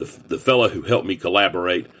the fellow who helped me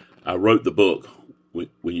collaborate, I wrote the book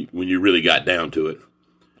when you really got down to it.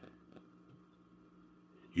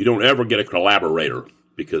 You don't ever get a collaborator,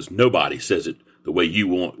 because nobody says it the way you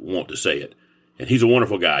want to say it. And he's a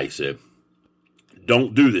wonderful guy, he said.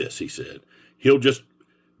 "Don't do this," he said. "He'll just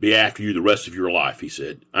be after you the rest of your life," he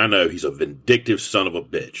said. "I know he's a vindictive son of a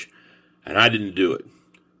bitch." And I didn't do it.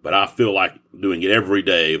 But I feel like doing it every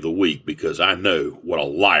day of the week, because I know what a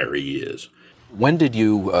liar he is. When did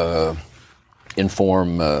you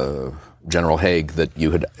inform General Haig that you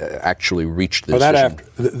had actually reached this decision?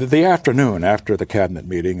 The afternoon after the cabinet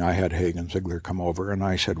meeting, I had Haig and Ziegler come over, and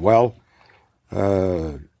I said, "Well,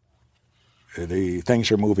 the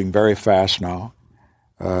things are moving very fast now.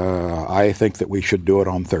 I think that we should do it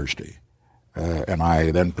on Thursday." And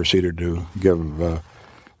I then proceeded to give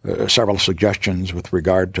several suggestions with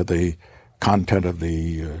regard to the content of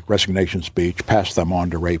the resignation speech, passed them on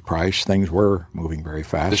to Ray Price. Things were moving very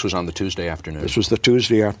fast. This was on the Tuesday afternoon. This was the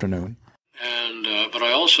Tuesday afternoon. And but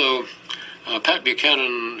I also, Pat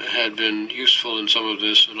Buchanan had been useful in some of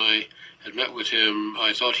this, and I had met with him.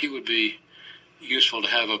 I thought he would be useful to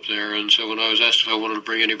have up there, and so when I was asked if I wanted to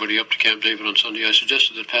bring anybody up to Camp David on Sunday, I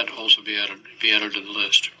suggested that Pat also be added to the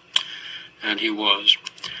list, and he was.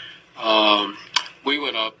 We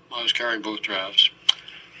went up. I was carrying both drafts.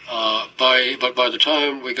 But by the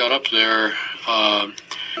time we got up there,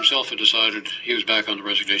 himself had decided he was back on the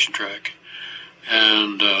resignation track,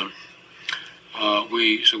 and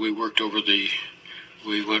we worked over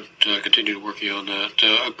continued working on that.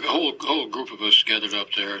 A whole group of us gathered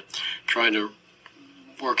up there, trying to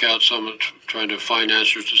work out trying to find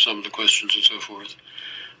answers to some of the questions and so forth.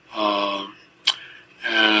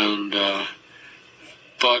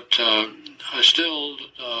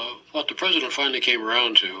 What the president finally came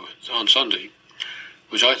around to on Sunday,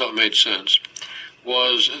 which I thought made sense,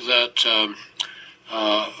 was that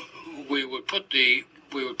we would put the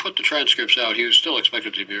transcripts out. He was still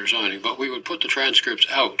expected to be resigning, but we would put the transcripts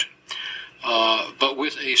out, but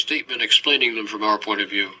with a statement explaining them from our point of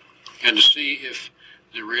view, and to see if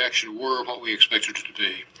the reaction were what we expected it to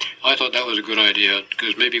be. I thought that was a good idea,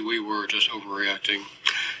 because maybe we were just overreacting,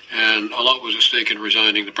 and a lot was at stake in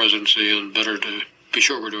resigning the presidency, and better to be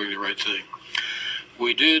sure we're doing the right thing.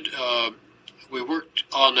 We did. We worked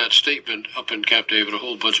on that statement up in Camp David, a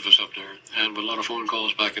whole bunch of us up there, and with a lot of phone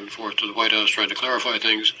calls back and forth to the White House trying to clarify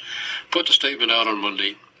things. Put the statement out on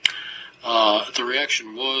Monday. The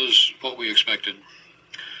reaction was what we expected.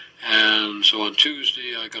 And so on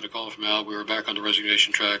Tuesday, I got a call from Al. We were back on the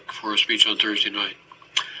resignation track for a speech on Thursday night.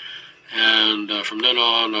 And from then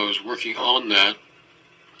on, I was working on that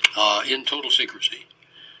in total secrecy.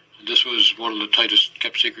 This was one of the tightest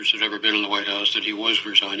kept secrets that had ever been in the White House, that he was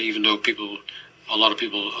resigning, even though a lot of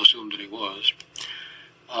people assumed that he was.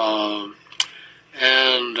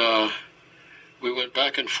 We went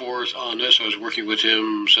back and forth on this. I was working with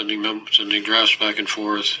him, sending drafts back and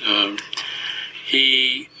forth.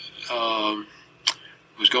 He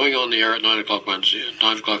was going on the air at 9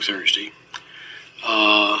 o'clock Thursday.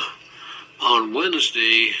 On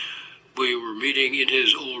Wednesday, we were meeting in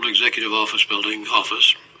his old executive office,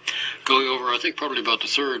 going over, I think, probably about the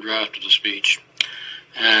third draft of the speech.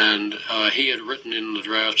 And he had written in the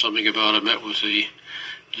draft something about, I met with the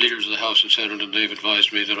leaders of the House and Senate, and they've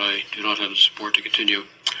advised me that I do not have the support to continue.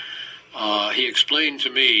 He explained to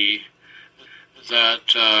me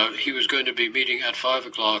that he was going to be meeting at 5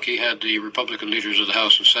 o'clock. He had the Republican leaders of the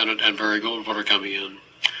House and Senate and Barry Goldwater coming in,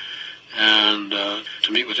 and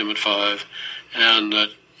to meet with him at 5, and that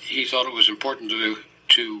he thought it was important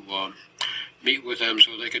to meet with them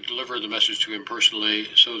so they could deliver the message to him personally,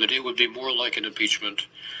 so that it would be more like an impeachment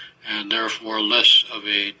and therefore less of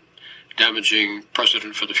a damaging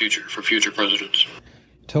precedent for future presidents.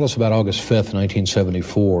 Tell us about August 5th,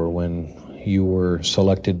 1974, when you were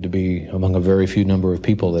selected to be among a very few number of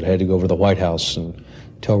people that had to go over to the White House and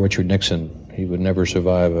tell Richard Nixon he would never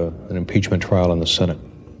survive an impeachment trial in the Senate.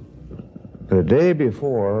 The day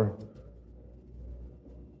before,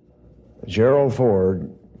 Gerald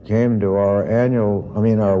Ford came to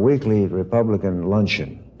our weekly Republican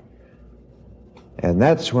luncheon. And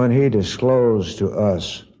that's when he disclosed to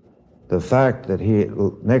us the fact that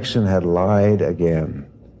Nixon had lied again.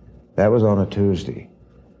 That was on a Tuesday.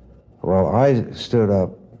 Well, I stood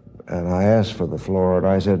up and I asked for the floor, and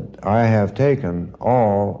I said, I have taken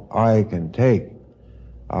all I can take.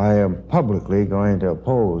 I am publicly going to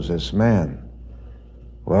oppose this man.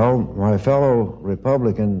 Well, my fellow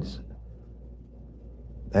Republicans,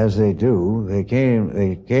 as they do, they came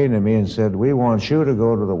to me and said, we want you to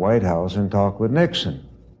go to the White House and talk with Nixon.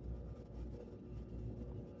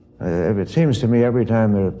 It seems to me every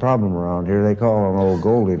time there's a problem around here, they call on old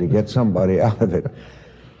Goldie to get somebody out of it.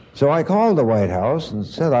 So I called the White House and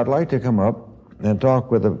said, I'd like to come up and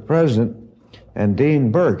talk with the president. And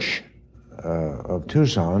Dean Birch of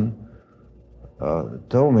Tucson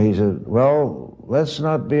told me, he said, well, let's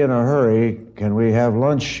not be in a hurry. Can we have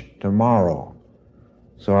lunch tomorrow?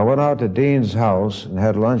 So I went out to Dean's house and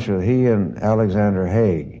had lunch with he and Alexander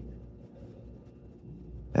Haig.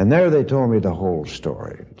 And there they told me the whole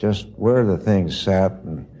story, just where the things sat,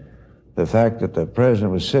 and the fact that the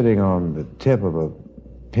president was sitting on the tip of a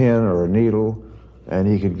pin or a needle, and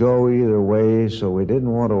he could go either way, so we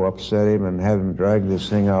didn't want to upset him and have him drag this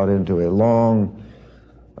thing out into a long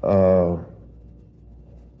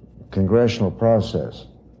congressional process.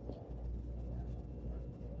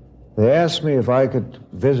 They asked me if I could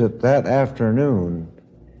visit that afternoon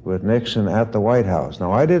with Nixon at the White House.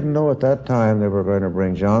 Now, I didn't know at that time they were going to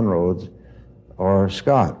bring John Rhodes or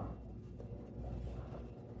Scott.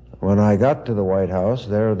 When I got to the White House,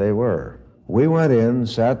 there they were. We went in,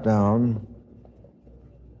 sat down,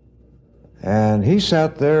 and he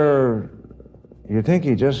sat there. You'd think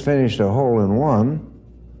he just finished a hole-in-one.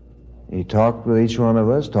 He talked with each one of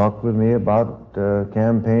us, talked with me about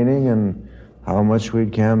campaigning and how much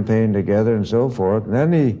we'd campaign together and so forth. And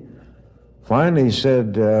then he finally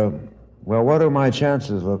said, well, what do my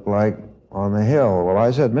chances look like on the Hill? Well, I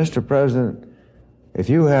said, Mr. President, if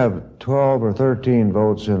you have 12 or 13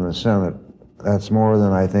 votes in the Senate, that's more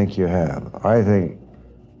than I think you have. I think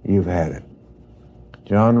you've had it.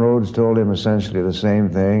 John Rhodes told him essentially the same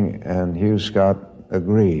thing, and Hugh Scott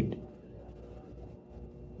agreed.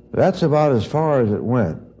 That's about as far as it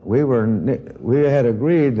went. We had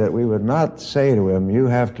agreed that we would not say to him, you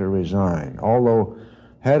have to resign. Although,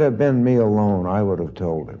 had it been me alone, I would have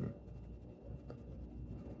told him.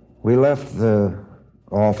 We left the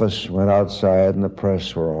office, went outside, and the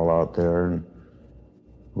press were all out there, and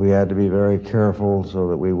we had to be very careful so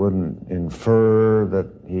that we wouldn't infer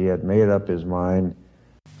that he had made up his mind.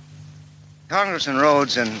 Congressman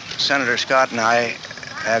Rhodes and Senator Scott and I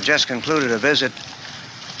have just concluded a visit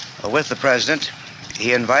with the President.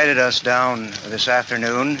 He invited us down this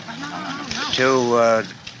afternoon to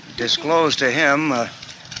disclose to him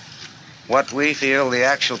what we feel the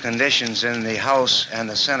actual conditions in the House and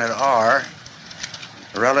the Senate are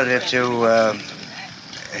relative to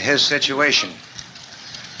his situation.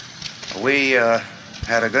 We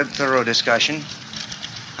had a good, thorough discussion,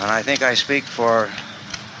 and I think I speak for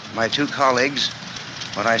my two colleagues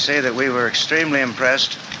when I say that we were extremely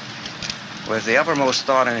impressed with the uppermost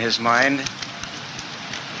thought in his mind,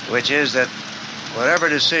 which is that whatever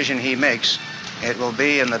decision he makes, it will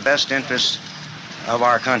be in the best interest of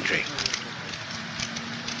our country.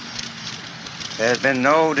 There's been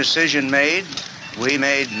no decision made. We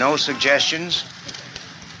made no suggestions.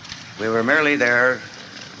 We were merely there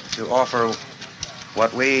to offer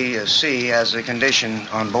what we see as a condition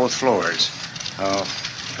on both floors.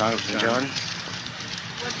 Congressman John?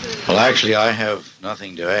 Well, actually, I have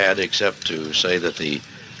nothing to add except to say that the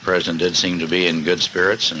President did seem to be in good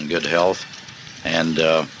spirits and good health. And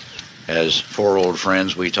as four old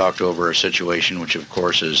friends, we talked over a situation which, of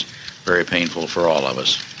course, is very painful for all of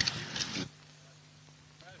us.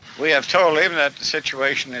 We have told him that the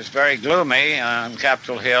situation is very gloomy on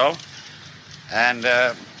Capitol Hill and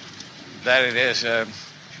that it is a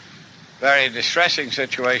very distressing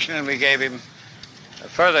situation, and we gave him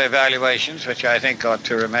further evaluations, which I think ought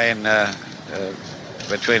to remain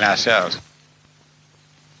between ourselves.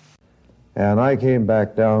 And I came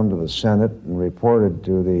back down to the Senate and reported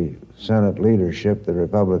to the Senate leadership, the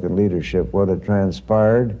Republican leadership, what had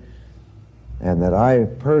transpired, and that I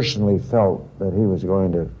personally felt that he was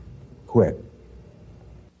going to quit.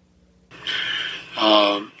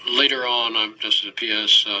 Later on, just as a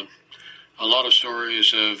PS, a lot of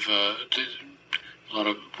stories of a lot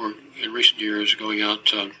of work in recent years going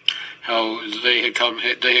out how they had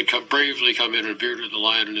bravely come in and bearded the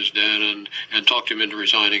lion in his den and talked him into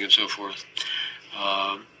resigning and so forth.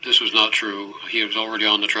 This was not true. He was already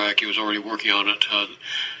on the track. He was already working on it,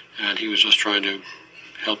 and he was just trying to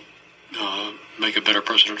help make a better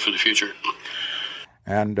president for the future.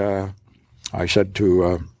 And I said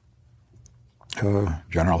to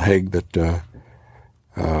General Haig that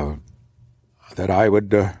I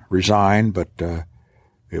would resign, but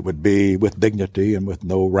it would be with dignity and with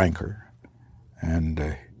no rancor.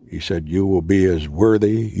 And he said, you will be as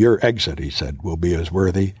worthy, your exit, he said, will be as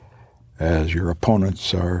worthy as your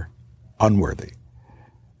opponents are unworthy.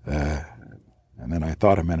 And then I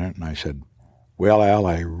thought a minute and I said, well, Al,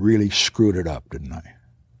 I really screwed it up, didn't I?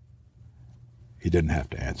 He didn't have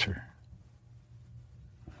to answer.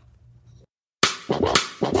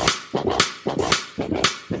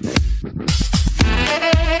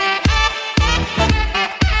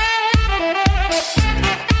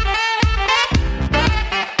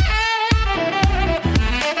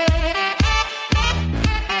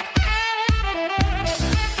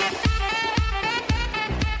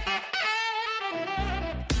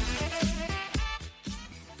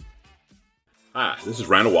 Hi, this is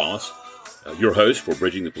Randall Wallace, your host for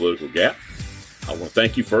Bridging the Political Gap. I want to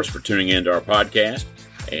thank you first for tuning in to our podcast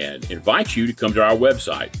and invite you to come to our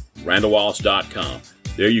website, randallwallace.com.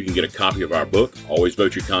 There you can get a copy of our book, Always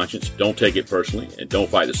Vote Your Conscience, Don't Take It Personally, and Don't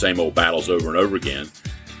Fight the Same Old Battles Over and Over Again,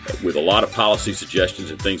 with a lot of policy suggestions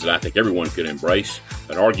and things that I think everyone could embrace,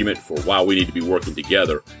 an argument for why we need to be working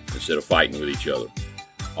together instead of fighting with each other.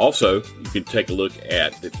 Also, you can take a look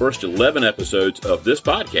at the first 11 episodes of this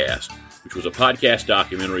podcast, which was a podcast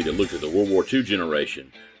documentary that looked at the World War II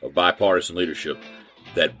generation of bipartisan leadership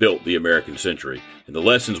that built the American century and the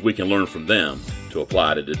lessons we can learn from them to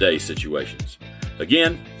apply to today's situations.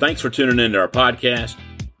 Again, thanks for tuning in to our podcast.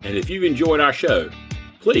 And if you've enjoyed our show,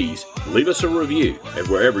 please leave us a review at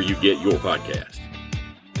wherever you get your podcast.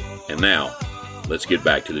 And now, let's get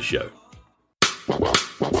back to the show.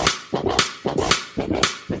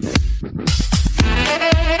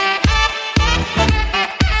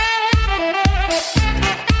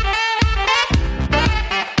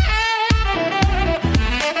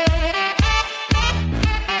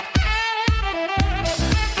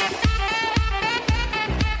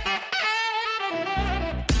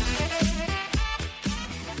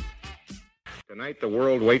 Tonight, the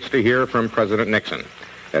world waits to hear from President Nixon.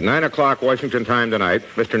 At 9 o'clock Washington time tonight,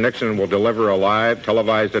 Mr. Nixon will deliver a live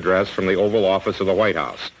televised address from the Oval Office of the White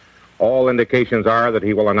House. All indications are that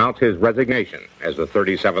he will announce his resignation as the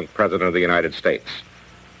 37th President of the United States.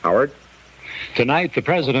 Howard? Tonight, the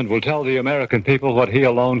President will tell the American people what he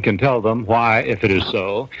alone can tell them, why, if it is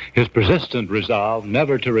so, his persistent resolve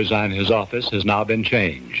never to resign his office has now been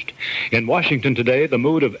changed. In Washington today, the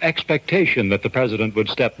mood of expectation that the President would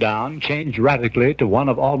step down changed radically to one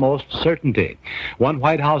of almost certainty. One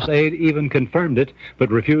White House aide even confirmed it, but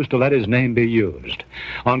refused to let his name be used.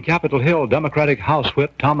 On Capitol Hill, Democratic House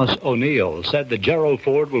Whip Thomas O'Neill said that Gerald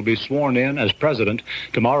Ford will be sworn in as President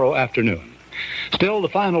tomorrow afternoon. Still, the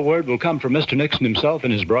final word will come from Mr. Nixon himself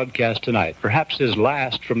in his broadcast tonight, perhaps his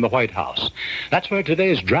last from the White House. That's where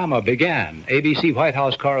today's drama began. ABC White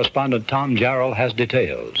House correspondent Tom Jarrell has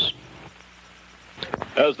details.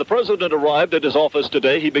 As the President arrived at his office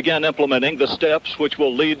today, he began implementing the steps which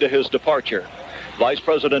will lead to his departure. Vice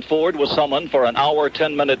President Ford was summoned for an hour,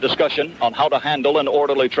 10-minute discussion on how to handle an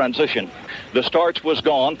orderly transition. The starch was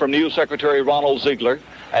gone from new Secretary Ronald Ziegler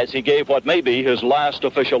as he gave what may be his last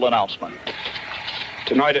official announcement.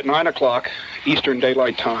 Tonight at 9 o'clock Eastern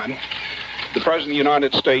Daylight Time, the President of the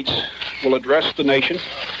United States will address the nation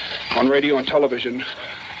on radio and television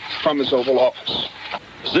from his Oval Office.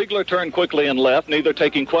 Ziegler turned quickly and left, neither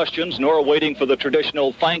taking questions nor waiting for the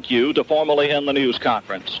traditional thank you to formally end the news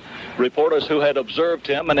conference. Reporters who had observed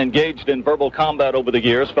him and engaged in verbal combat over the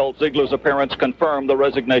years felt Ziegler's appearance confirmed the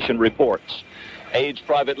resignation reports. Aides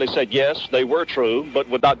privately said yes, they were true, but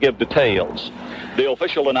would not give details. The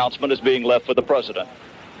official announcement is being left for the President.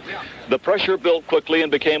 The pressure built quickly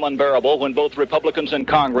and became unbearable when both Republicans in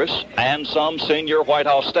Congress and some senior White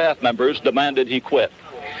House staff members demanded he quit.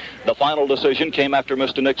 The final decision came after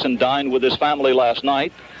Mr. Nixon dined with his family last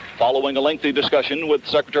night, following a lengthy discussion with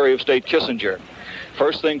Secretary of State Kissinger.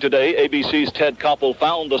 First thing today, ABC's Ted Koppel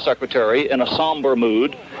found the Secretary in a somber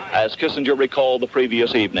mood, as Kissinger recalled the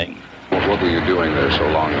previous evening. What were you doing there so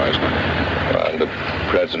long last night? The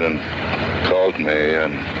President called me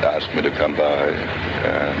and asked me to come by,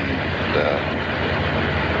 and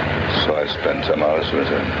so I spent some hours with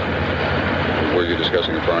him. Were you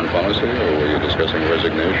discussing foreign policy, or were you discussing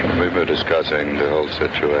resignation? We were discussing the whole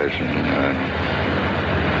situation, and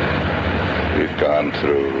we've gone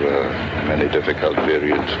through many difficult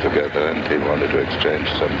periods together, and he wanted to exchange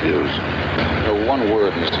some views. One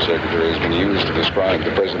word, Mr. Secretary, has been used to describe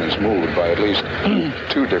the President's mood by at least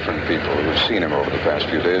two different people who've seen him over the past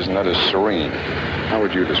few days, and that is serene. How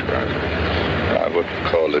would you describe it? I would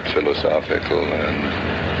call it philosophical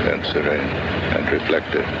and serene and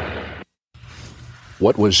reflective.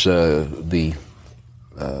 What was the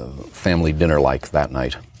family dinner like that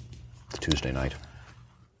night, Tuesday night?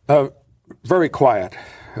 Very quiet.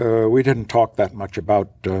 We didn't talk that much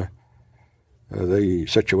about the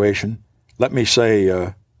situation. Let me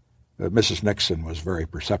say Mrs. Nixon was very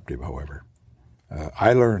perceptive, however.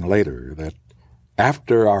 I learned later that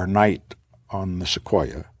after our night on the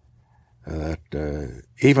Sequoia, that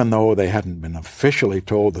even though they hadn't been officially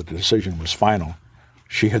told that the decision was final,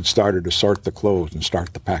 she had started to sort the clothes and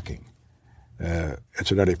start the packing.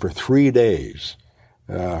 Incidentally, for 3 days,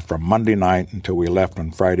 from Monday night until we left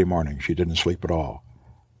on Friday morning, she didn't sleep at all,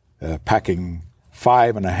 packing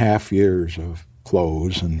 5.5 years of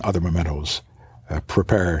clothes and other mementos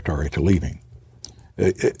preparatory to leaving.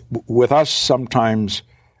 With us, sometimes,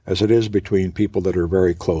 as it is between people that are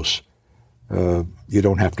very close, you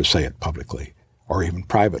don't have to say it publicly or even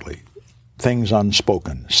privately. Things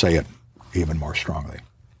unspoken say it even more strongly.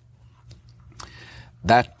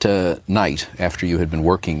 That night, after you had been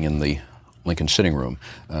working in the Lincoln sitting room,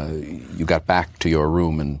 you got back to your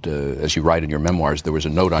room, and as you write in your memoirs, there was a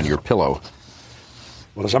note on your pillow.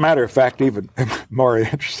 Well, as a matter of fact, even more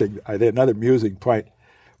interesting, I did another amusing point.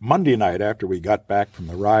 Monday night, after we got back from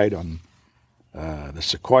the ride on the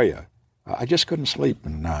Sequoia, I just couldn't sleep,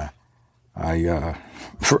 and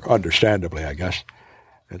understandably, I guess.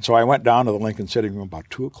 And so I went down to the Lincoln sitting room about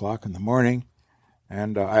 2 o'clock in the morning,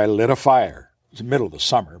 and I lit a fire. It was the middle of the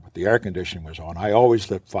summer, but the air conditioning was on. I always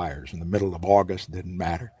lit fires in the middle of August, didn't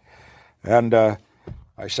matter. And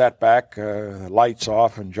I sat back, lights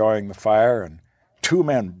off, enjoying the fire, and two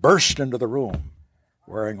men burst into the room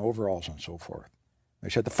wearing overalls and so forth. They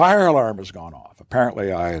said, the fire alarm has gone off.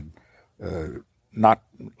 Apparently I had not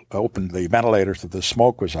opened the ventilator so the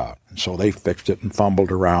smoke was out. And so they fixed it and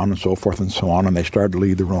fumbled around and so forth and so on, and they started to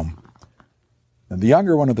leave the room. And the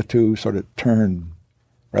younger one of the two sort of turned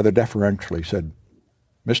rather deferentially, said,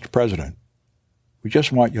 Mr. President, we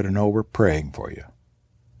just want you to know we're praying for you.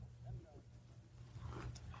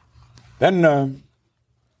 Then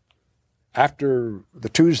after the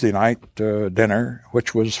Tuesday night dinner,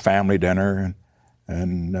 which was family dinner,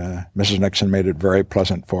 and Mrs. Nixon made it very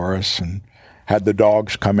pleasant for us and had the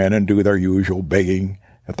dogs come in and do their usual begging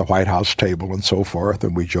at the White House table and so forth,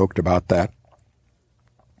 and we joked about that.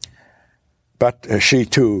 But she,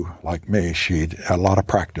 too, like me, she'd had a lot of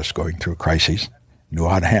practice going through crises, knew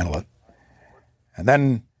how to handle it. And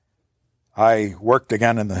then I worked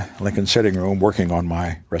again in the Lincoln sitting room, working on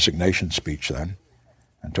my resignation speech then,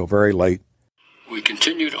 until very late. We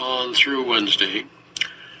continued on through Wednesday,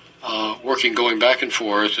 working, going back and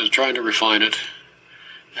forth, trying to refine it.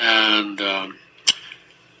 And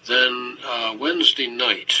then Wednesday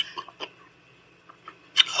night,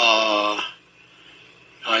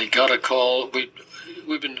 I got a call.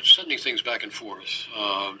 We've been sending things back and forth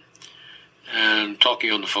and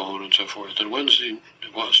talking on the phone and so forth. And Wednesday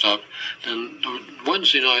stopped. Then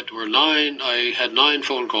Wednesday night there were 9. I had 9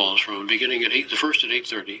 phone calls from beginning at 8. The first at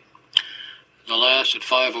 8:30, the last at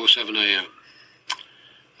 5:07 a.m.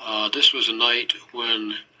 This was a night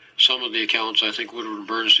when some of the accounts, I think Woodward and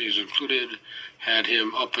Bernstein is included, had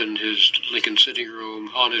him up in his Lincoln sitting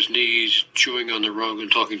room on his knees, chewing on the rug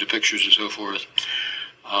and talking to pictures and so forth.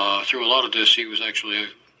 Through a lot of this, he was actually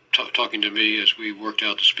talking to me as we worked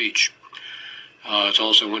out the speech. It's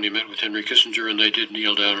also when he met with Henry Kissinger, and they did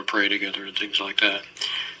kneel down and pray together and things like that.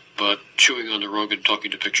 But chewing on the rug and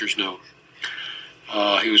talking to pictures, no.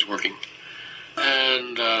 He was working.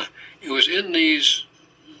 And it was in these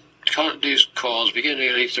calls beginning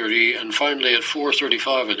at 8:30 and finally at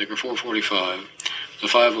 4:35, I think, or 4:45. The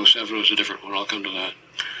 5:07 was a different one. I'll come to that.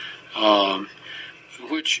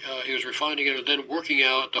 Which he was refining it and then working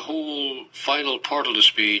out the whole final part of the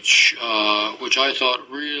speech, which I thought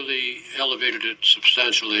really elevated it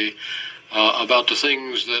substantially about the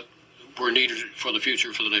things that were needed for the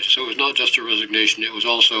future for the nation. So it was not just a resignation, it was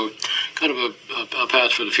also kind of a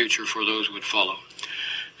path for the future for those who would follow.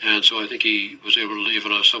 And so I think he was able to leave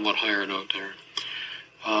on a somewhat higher note there.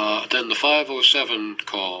 Then the 5:07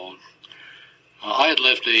 call, I had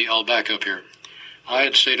left I'll back up here. I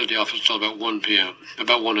had stayed at the office until about 1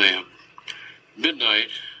 a.m. Midnight,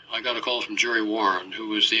 I got a call from Jerry Warren, who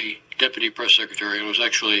was the deputy press secretary and was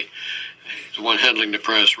actually the one handling the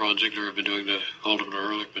press. Ron Ziegler had been doing the Haldeman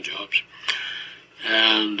or Ehrlichman jobs.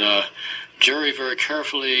 And Jerry very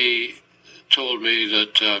carefully told me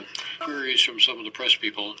that queries from some of the press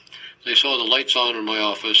people, they saw the lights on in my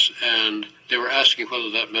office and they were asking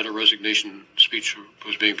whether that meant a resignation speech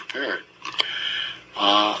was being prepared.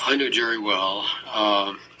 I knew Jerry well.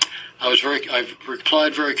 I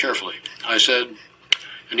replied very carefully. I said,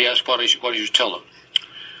 and he asked, what did you tell him?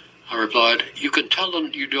 I replied, you can tell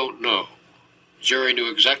them you don't know. Jerry knew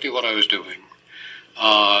exactly what I was doing.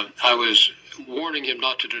 I was warning him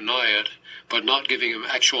not to deny it, but not giving him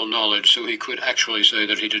actual knowledge so he could actually say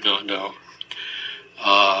that he did not know.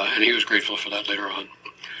 And he was grateful for that later on.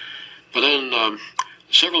 But then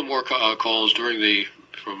several more calls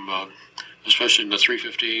especially in the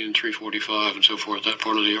 3:15, 3:45, and so forth, that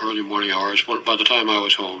part of the early morning hours, by the time I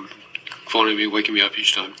was home, phoning me, waking me up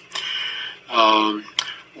each time.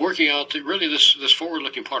 Working out this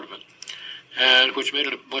forward-looking part of it, and which made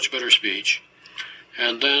it a much better speech.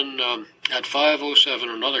 And then at 5:07,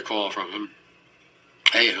 another call from him,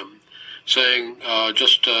 a.m., saying,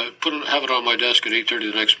 just have it on my desk at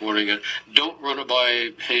 8:30 the next morning, and don't run it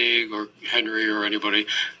by Haig or Henry or anybody.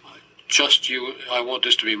 Just you. I want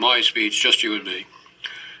this to be my speech, just you and me.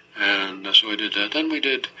 And so I did that. Then we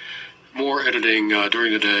did more editing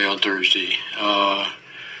during the day on Thursday. I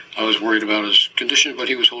was worried about his condition, but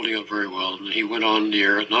he was holding up very well. And he went on the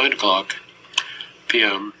air at 9 o'clock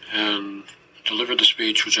p.m. and delivered the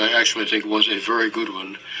speech, which I actually think was a very good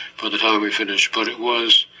one by the time we finished. But it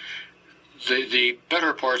was the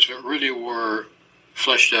better parts of it really were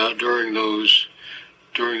fleshed out during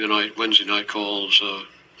the night, Wednesday night calls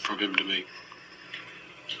from him to me.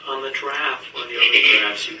 On the draft, one of the early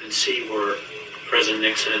drafts, you can see where President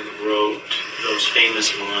Nixon wrote those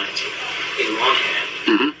famous lines in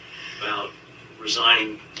longhand about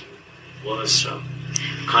resigning was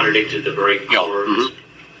contradicted the very words.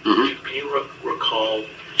 Can you recall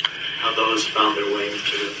how those found their way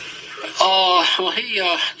into the draft? Well,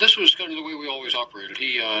 this was kind of the way we always operated.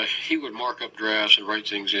 He would mark up drafts and write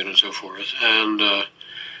things in and so forth. And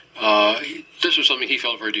this was something he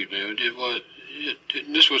felt very deeply.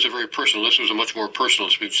 This was a much more personal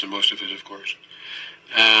speech than most of his, of course.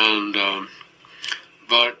 And,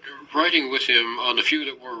 but writing with him on the few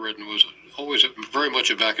that were written was always very much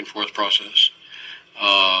a back and forth process.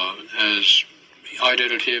 As I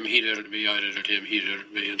did it him, he did it me, I did it him, he did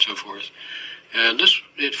it me, and so forth. And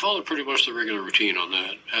it followed pretty much the regular routine on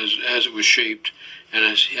that, as it was shaped, and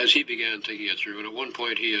as he began thinking it through. And at one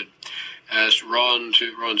point he had asked Ron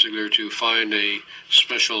Ziegler to find a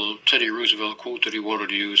special Teddy Roosevelt quote that he wanted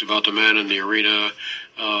to use about the man in the arena,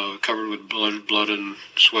 covered with blood and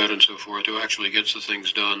sweat and so forth, who actually gets the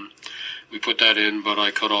things done. We put that in, but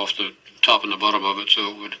I cut off the top and the bottom of it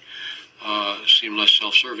so it would seem less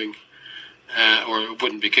self-serving, or it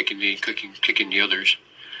wouldn't be kicking the others.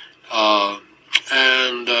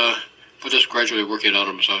 But just gradually working it out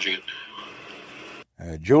and massaging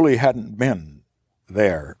it. Julie hadn't been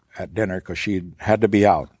there at dinner because she had to be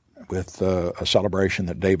out with a celebration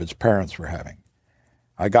that David's parents were having.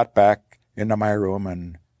 I got back into my room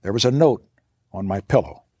and there was a note on my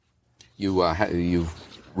pillow. You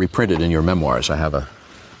reprinted in your memoirs. I have a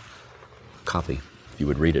copy, if you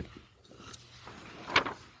would read it.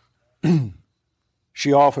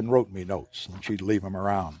 She often wrote me notes, and she'd leave them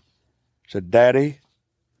around. Said, "Daddy,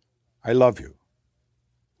 I love you.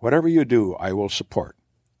 Whatever you do, I will support.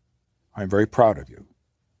 I'm very proud of you.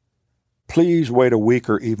 Please wait a week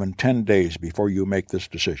or even 10 days before you make this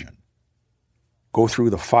decision. Go through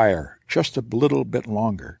the fire just a little bit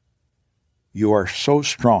longer. You are so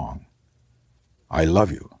strong. I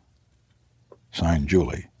love you." Signed,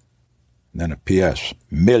 Julie. And then a P.S.,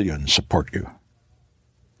 "Millions support you."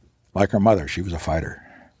 Like her mother, she was a fighter.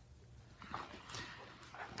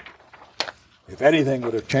 If anything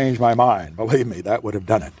would have changed my mind, believe me, that would have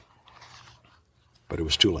done it. But it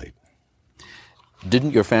was too late.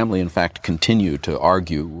 Didn't your family, in fact, continue to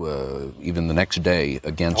argue even the next day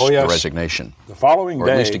against the resignation? The following day... Or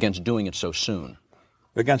at least against doing it so soon?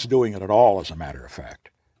 Against doing it at all, as a matter of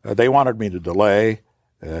fact. They wanted me to delay,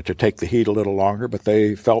 to take the heat a little longer, but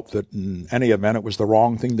they felt that in any event it was the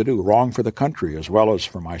wrong thing to do, wrong for the country as well as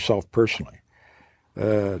for myself personally.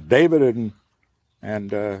 David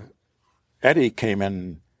and Eddie came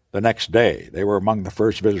in the next day. They were among the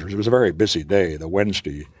first visitors. It was a very busy day, the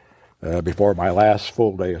Wednesday before my last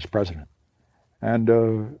full day as president.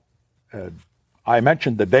 And I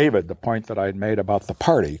mentioned to David the point that I'd made about the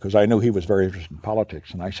party, because I knew he was very interested in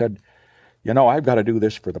politics. And I said, "You know, I've got to do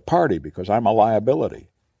this for the party because I'm a liability."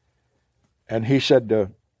 And he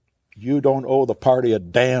said, "You don't owe the party a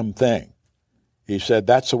damn thing." He said,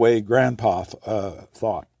 "That's the way Grandpa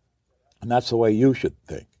thought, and that's the way you should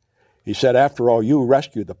think." He said, "After all, you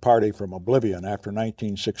rescued the party from oblivion after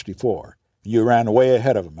 1964. You ran way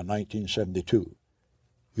ahead of them in 1972.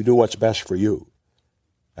 You do what's best for you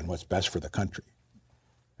and what's best for the country."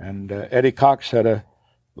 And Eddie Cox had a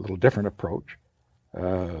little different approach.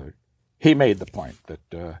 He made the point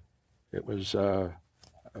that it was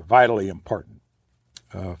vitally important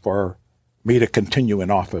for me to continue in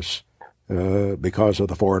office because of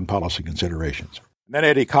the foreign policy considerations. And then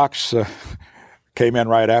Eddie Cox came in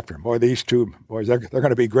right after him. Boy, these two boys, they're going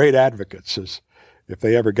to be great advocates if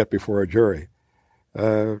they ever get before a jury.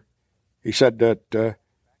 He said that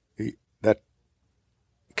that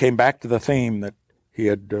came back to the theme that he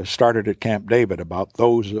had started at Camp David about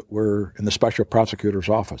those that were in the special prosecutor's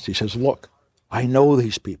office. He says, "Look, I know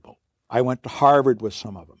these people. I went to Harvard with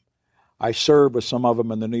some of them. I served with some of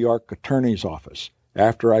them in the New York Attorney's Office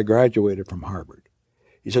after I graduated from Harvard."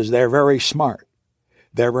 He says, "They're very smart.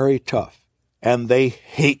 They're very tough. And they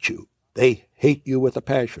hate you. They hate you with a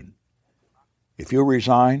passion. If you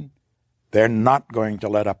resign, they're not going to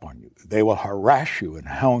let up on you. They will harass you and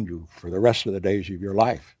hound you for the rest of the days of your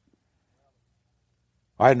life."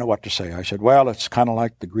 I didn't know what to say. I said, "Well, it's kind of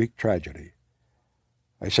like the Greek tragedy."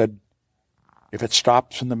 I said, "If it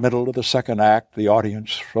stops in the middle of the second act, the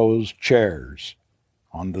audience throws chairs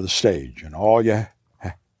onto the stage, and all you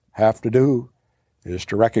have to do is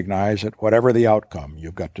to recognize that whatever the outcome,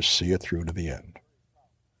 you've got to see it through to the end."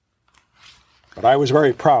 But I was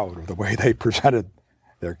very proud of the way they presented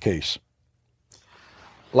their case.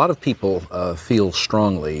 A lot of people feel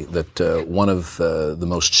strongly that one of the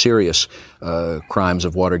most serious crimes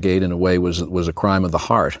of Watergate, in a way, was a crime of the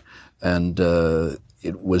heart, and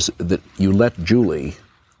it was that you let Julie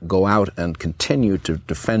go out and continue to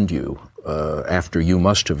defend you after you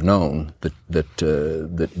must have known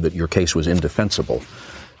that your case was indefensible.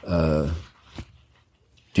 Do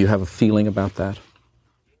you have a feeling about that?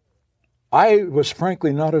 I was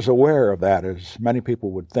frankly not as aware of that as many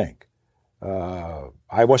people would think.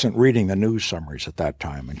 I wasn't reading the news summaries at that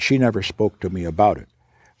time, and she never spoke to me about it.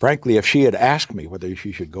 Frankly, if she had asked me whether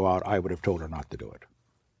she should go out, I would have told her not to do it.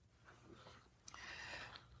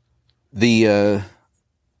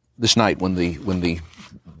 This night, when the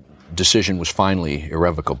decision was finally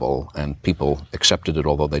irrevocable and people accepted it,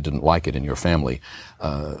 although they didn't like it in your family,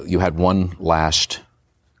 you had one last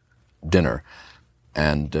dinner,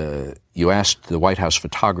 and you asked the White House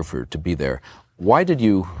photographer to be there. Why did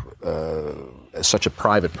you, as such a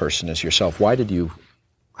private person as yourself,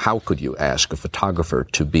 how could you ask a photographer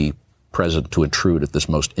to be present, to intrude at this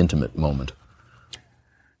most intimate moment?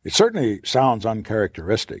 It certainly sounds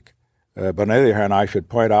uncharacteristic, but on the other hand, I should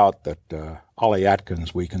point out that Ollie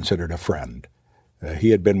Atkins we considered a friend. He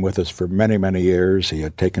had been with us for many, many years. He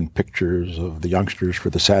had taken pictures of the youngsters for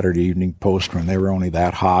the Saturday Evening Post when they were only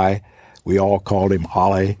that high. We all called him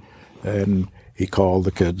Ollie, and he called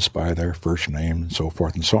the kids by their first name and so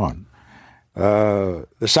forth and so on.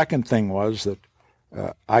 The second thing was that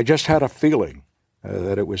I just had a feeling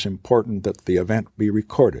that it was important that the event be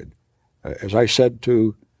recorded. As I said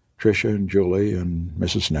to Tricia and Julie and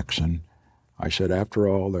Mrs. Nixon, I said, after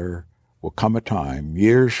all, there will come a time,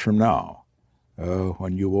 years from now,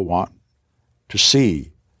 when you will want to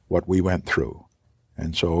see what we went through.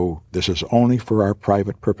 And so this is only for our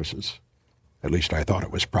private purposes. At least I thought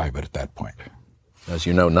it was private at that point. As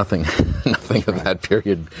you know, nothing of that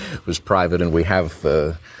period was private, and we have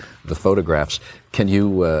the photographs. Can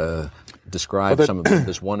you describe some of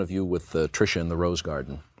this one of you with Tricia in the Rose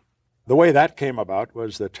Garden? The way that came about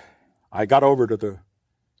was that I got over to the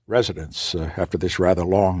residence after this rather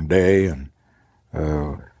long day, and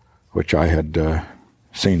which I had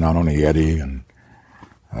seen not only Eddie and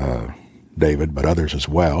David, but others as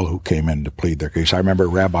well, who came in to plead their case. I remember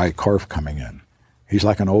Rabbi Korf coming in. He's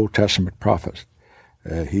like an Old Testament prophet.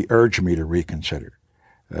 He urged me to reconsider.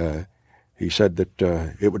 He said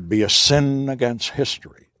that it would be a sin against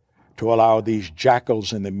history to allow these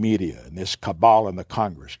jackals in the media and this cabal in the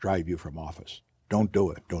Congress drive you from office. Don't do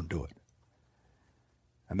it. Don't do it.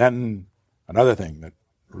 And then another thing that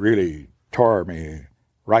really tore me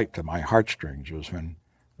right to my heartstrings was when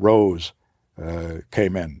Rose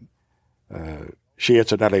came in. She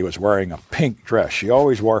incidentally was wearing a pink dress. She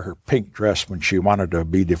always wore her pink dress when she wanted to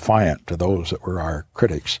be defiant to those that were our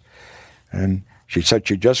critics. And she said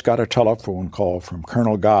she just got a telephone call from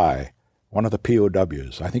Colonel Guy, one of the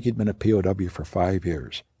POWs. I think he'd been a POW for 5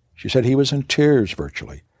 years. She said he was in tears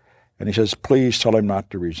virtually. And he says, please tell him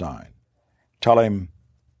not to resign. Tell him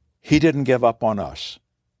he didn't give up on us,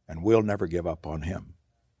 and we'll never give up on him.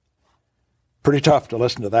 Pretty tough to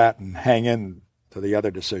listen to that and hang in to the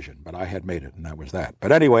other decision, but I had made it, and that was that.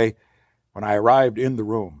 But anyway, when I arrived in the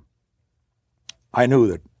room, I knew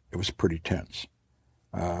that it was pretty tense.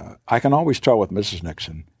 I can always tell with Mrs.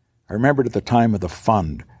 Nixon. I remembered at the time of the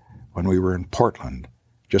fund when we were in Portland,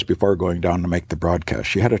 just before going down to make the broadcast,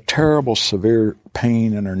 she had a terrible, severe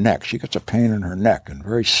pain in her neck. She gets a pain in her neck and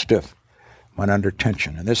very stiff when under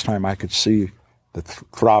tension. And this time I could see the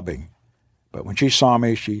throbbing. But when she saw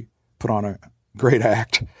me, she put on a great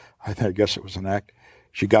act. I guess it was an act.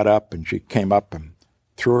 She got up and she came up and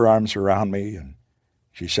threw her arms around me and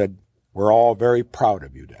she said, we're all very proud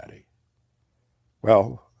of you, Daddy.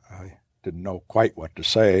 Well, I didn't know quite what to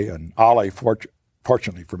say, and Ollie,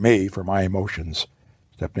 fortunately for me, for my emotions,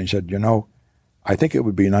 stepped in and said, you know, I think it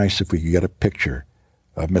would be nice if we could get a picture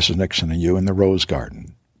of Mrs. Nixon and you in the Rose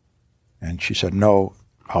Garden. And she said, no,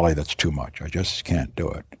 Ollie, that's too much. I just can't do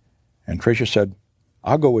it. And Tricia said,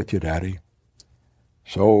 I'll go with you, Daddy.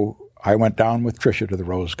 So I went down with Tricia to the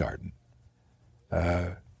Rose Garden.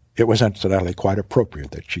 It was incidentally quite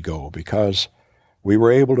appropriate that she go because we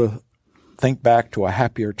were able to think back to a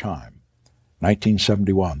happier time,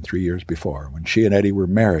 1971, 3 years before, when she and Eddie were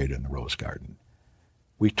married in the Rose Garden.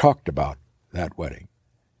 We talked about that wedding.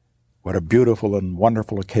 What a beautiful and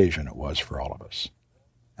wonderful occasion it was for all of us.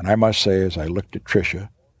 And I must say, as I looked at Tricia,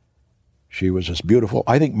 she was as beautiful,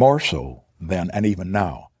 I think more so then and even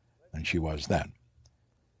now, than she was then.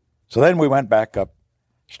 So then we went back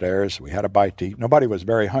upstairs. We had a bite to eat. Nobody was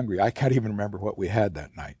very hungry. I can't even remember what we had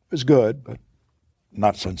that night. It was good, but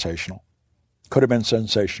not sensational. Could have been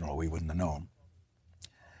sensational. We wouldn't have known.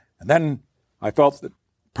 And then I felt that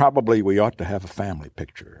probably we ought to have a family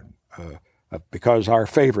picture because our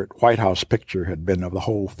favorite White House picture had been of the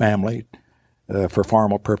whole family for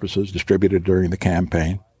formal purposes distributed during the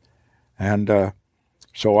campaign. And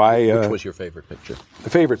So Which was your favorite picture? The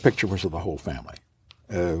favorite picture was of the whole family,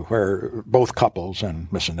 where both couples and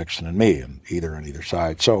Mrs. Nixon and me, and on either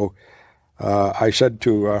side. So I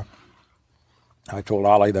told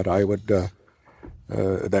Ollie that I would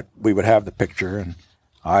that we would have the picture, and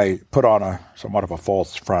I put on a somewhat of a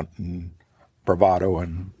false front and bravado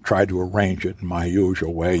and tried to arrange it in my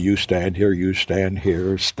usual way. You stand here,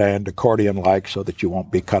 stand accordion-like so that you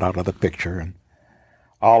won't be cut out of the picture. And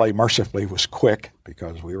Ollie mercifully was quick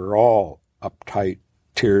because we were all uptight.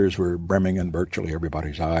 Tears were brimming in virtually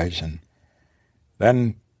everybody's eyes. And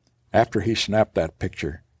then after he snapped that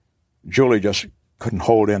picture, Julie just couldn't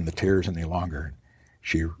hold in the tears any longer.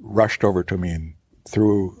 She rushed over to me and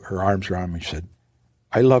threw her arms around me and said,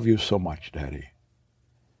 "I love you so much, Daddy."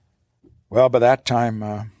 Well, by that time,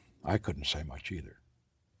 I couldn't say much either.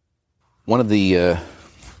 One of the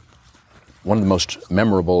most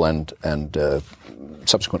memorable and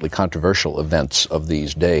subsequently controversial events of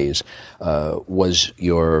these days was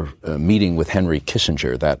your meeting with Henry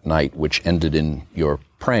Kissinger that night, which ended in your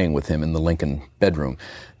praying with him in the Lincoln bedroom.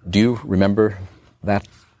 Do you remember that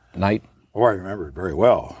night? Oh, I remember it very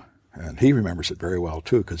well. And he remembers it very well,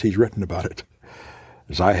 too, because he's written about it,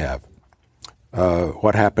 as I have.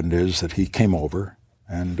 What happened is that he came over,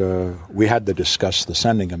 and we had to discuss the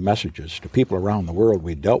sending of messages to people around the world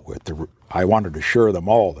we dealt with. I wanted to assure them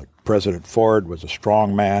all that President Ford was a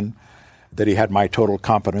strong man, that he had my total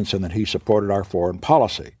confidence, and that he supported our foreign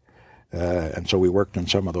policy. And so we worked on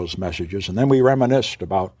some of those messages, and then we reminisced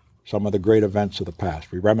about some of the great events of the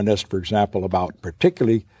past. We reminisced, for example, about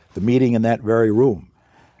particularly the meeting in that very room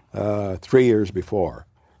 3 years before,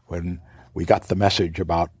 when we got the message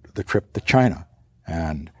about the trip to China.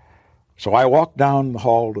 And so I walked down the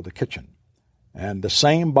hall to the kitchen, and the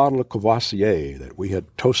same bottle of Courvoisier that we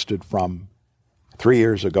had toasted from 3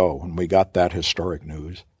 years ago when we got that historic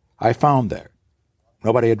news, I found there.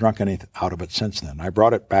 Nobody had drunk anything out of it since then. I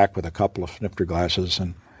brought it back with a couple of snifter glasses,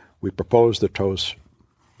 and we proposed the toast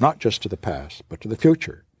not just to the past, but to the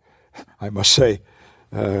future. I must say,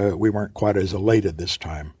 we weren't quite as elated this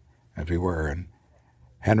time as we were, and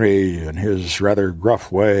Henry, in his rather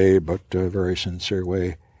gruff way, but very sincere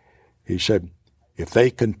way, he said, "If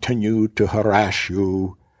they continue to harass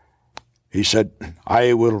you," he said,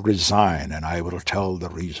 "I will resign, and I will tell the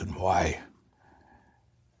reason why."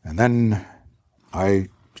 And then I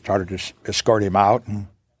started to escort him out, and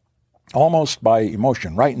almost by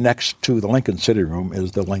emotion, right next to the Lincoln City Room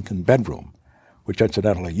is the Lincoln bedroom, which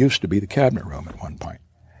incidentally used to be the cabinet room at one point,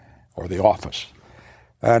 or the office.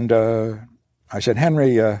 And I said,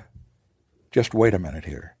 "Henry, just wait a minute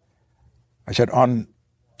here." I said, on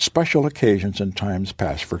special occasions in times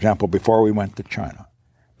past, for example, before we went to China,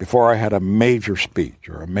 before I had a major speech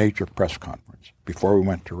or a major press conference, before we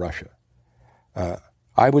went to Russia,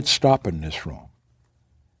 I would stop in this room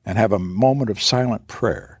and have a moment of silent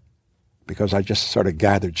prayer because I just sort of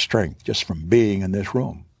gathered strength just from being in this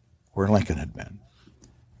room where Lincoln had been.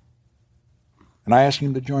 And I asked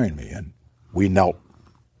him to join me, and we knelt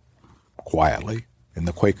quietly, in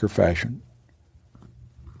the Quaker fashion,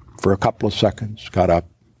 for a couple of seconds, got up,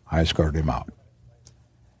 I escorted him out.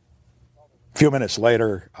 A few minutes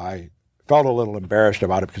later, I felt a little embarrassed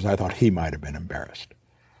about it because I thought he might have been embarrassed.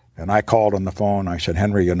 And I called on the phone, I said,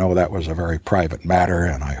 "Henry, you know that was a very private matter,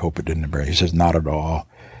 and I hope it didn't embarrass you." He says, "Not at all."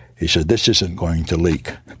 He said, "This isn't going to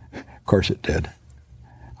leak." Of course it did.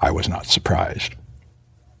 I was not surprised.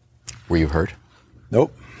 Were you hurt?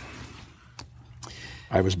 Nope.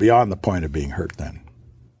 I was beyond the point of being hurt then.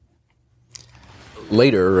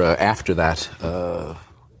 Later, after that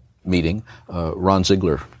meeting, Ron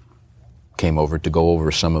Ziegler came over to go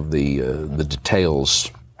over some of the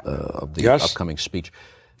details of the upcoming speech.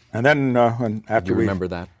 And then after Do you remember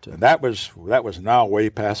that? That was now way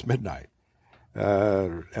past midnight.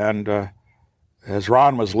 And as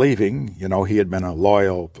Ron was leaving, he had been a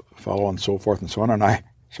loyal fellow and so forth and so on, and I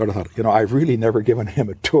sort of thought, I've really never given him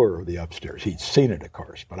a tour of the upstairs. He'd seen it, of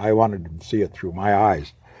course, but I wanted him to see it through my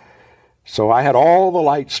eyes. So I had all the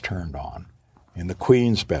lights turned on in the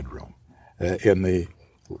Queen's bedroom, in the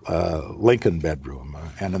Lincoln bedroom,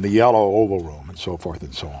 and in the Yellow Oval Room, and so forth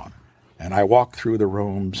and so on. And I walked through the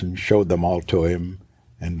rooms and showed them all to him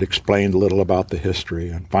and explained a little about the history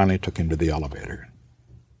and finally took him to the elevator.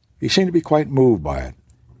 He seemed to be quite moved by it.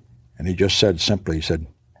 And he just said simply, he said,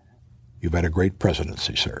 "You've had a great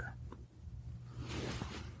presidency, sir."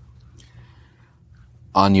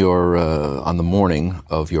 On the morning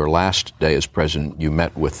of your last day as president, you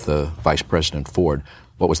met with Vice President Ford.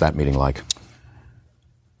 What was that meeting like?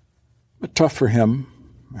 But tough for him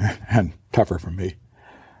and tougher for me.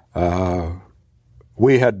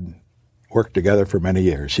 We had worked together for many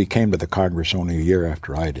years. He came to the Congress only a year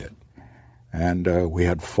after I did. And we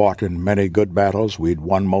had fought in many good battles. We'd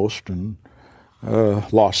won most and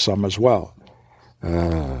lost some as well.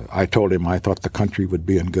 I told him I thought the country would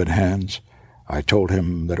be in good hands. I told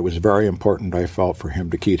him that it was very important, I felt, for him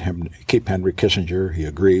to keep Henry Kissinger. He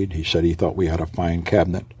agreed. He said he thought we had a fine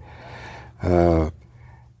cabinet. And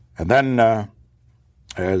then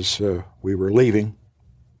as we were leaving,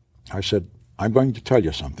 I said, I'm going to tell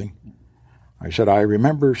you something. I said, I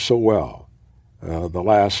remember so well one of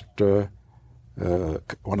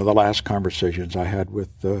the last conversations I had with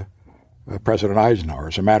President Eisenhower.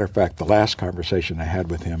 As a matter of fact, the last conversation I had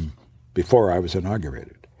with him before I was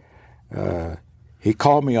inaugurated. He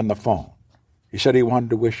called me on the phone. He said he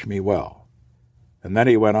wanted to wish me well. And then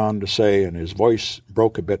he went on to say, and his voice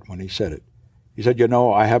broke a bit when he said it, he said,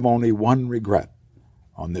 I have only one regret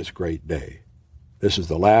on this great day. This is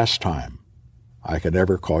the last time I could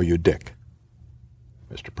ever call you Dick,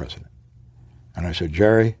 Mr. President. And I said,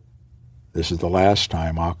 Jerry, this is the last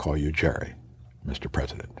time I'll call you Jerry, Mr.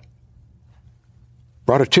 President.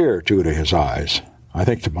 Brought a tear or two to his eyes. I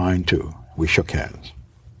think to mine, too. We shook hands.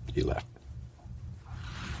 He left.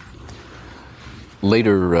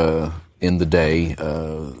 Later in the day,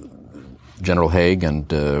 General Haig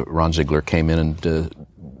and Ron Ziegler came in and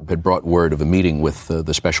had brought word of a meeting with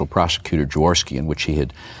the special prosecutor Jaworski, in which he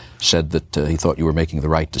had said that he thought you were making the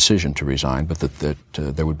right decision to resign, but that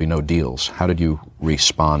there would be no deals. How did you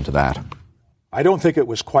respond to that? I don't think it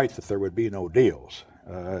was quite that there would be no deals.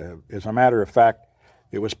 As a matter of fact,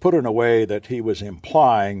 it was put in a way that he was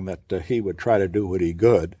implying that he would try to do what he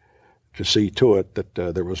could to see to it that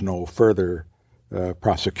there was no further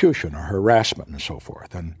prosecution or harassment and so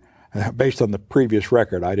forth. And based on the previous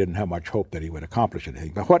record, I didn't have much hope that he would accomplish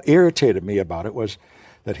anything. But what irritated me about it was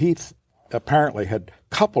that he apparently had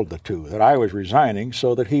coupled the two, that I was resigning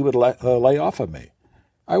so that he would lay off of me.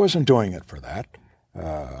 I wasn't doing it for that.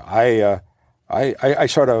 I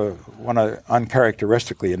sort of,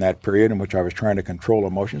 uncharacteristically in that period in which I was trying to control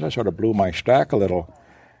emotions, I sort of blew my stack a little.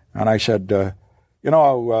 And I said,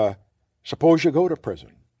 suppose you go to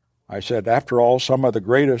prison. I said, after all, some of the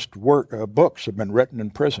greatest books have been written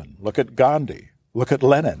in prison. Look at Gandhi. Look at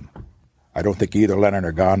Lenin. I don't think either Lenin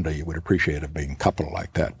or Gandhi would appreciate it being coupled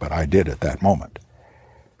like that, but I did at that moment.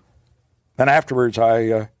 Then afterwards,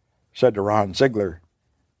 I said to Ron Ziegler,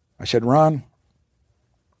 I said, Ron,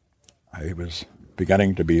 I was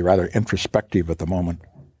beginning to be rather introspective at the moment.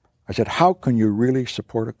 I said, how can you really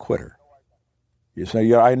support a quitter? You say,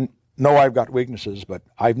 yeah, I know I've got weaknesses, but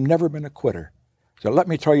I've never been a quitter. So let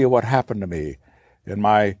me tell you what happened to me in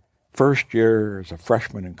my first year as a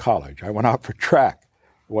freshman in college. I went out for track.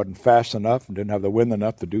 I wasn't fast enough and didn't have the wind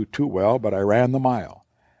enough to do too well, but I ran the mile.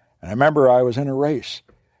 And I remember I was in a race,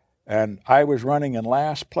 and I was running in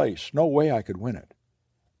last place. No way I could win it.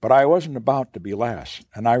 But I wasn't about to be last.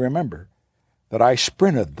 And I remember that I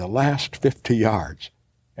sprinted the last 50 yards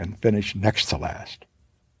and finished next to last.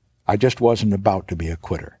 I just wasn't about to be a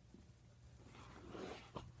quitter.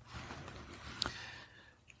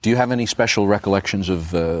 Do you have any special recollections of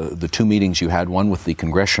the two meetings you had, one with the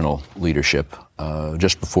congressional leadership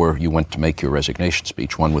just before you went to make your resignation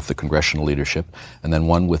speech, one with the congressional leadership, and then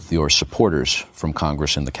one with your supporters from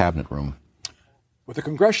Congress in the cabinet room? Well, the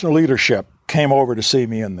congressional leadership came over to see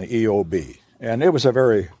me in the EOB, and it was a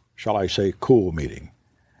very, shall I say, cool meeting,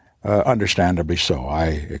 understandably so. I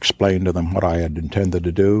explained to them what I had intended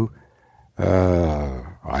to do.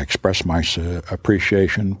 I expressed my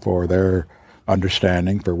appreciation for their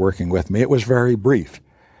understanding, for working with me. It was very brief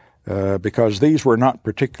because these were not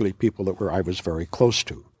particularly people that I was very close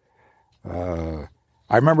to.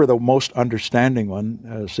 I remember the most understanding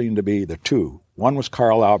one seemed to be the two. One was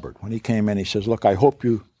Carl Albert. When he came in, he says, look, I hope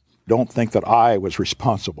you don't think that I was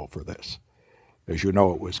responsible for this. As you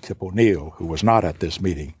know, it was Tip O'Neill, who was not at this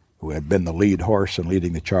meeting, who had been the lead horse in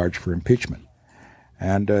leading the charge for impeachment.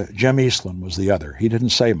 And Jim Eastland was the other. He didn't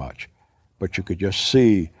say much, but you could just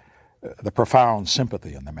see the profound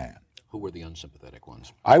sympathy in the man. Who were the unsympathetic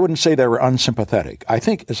ones? I wouldn't say they were unsympathetic. I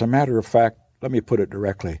think, as a matter of fact, let me put it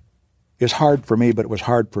directly, it's hard for me, but it was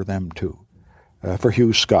hard for them too. For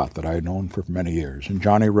Hugh Scott, that I had known for many years, and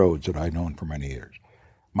Johnny Rhodes, that I had known for many years.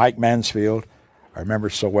 Mike Mansfield, I remember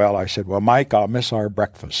so well, I said, well, Mike, I'll miss our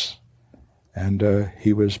breakfast. And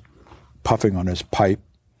he was puffing on his pipe.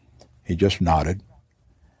 He just nodded.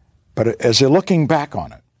 But as looking back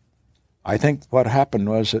on it, I think what happened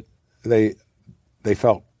was that they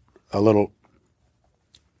felt a little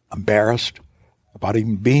embarrassed about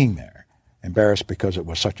even being there, embarrassed because it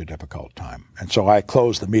was such a difficult time. And so I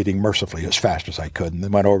closed the meeting mercifully as fast as I could and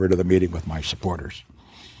then went over to the meeting with my supporters.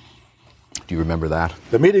 Do you remember that?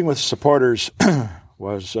 The meeting with supporters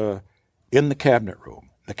was in the cabinet room.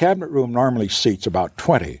 The cabinet room normally seats about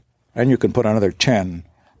 20, and you can put another 10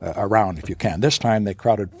 around if you can. This time they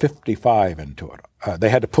crowded 55 into it. They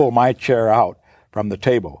had to pull my chair out from the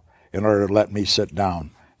table in order to let me sit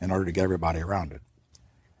down in order to get everybody around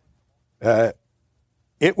it.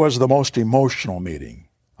 It was the most emotional meeting,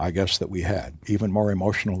 I guess, that we had, even more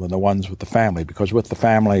emotional than the ones with the family, because with the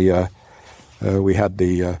family we had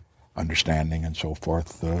the understanding and so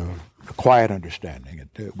forth, a quiet understanding.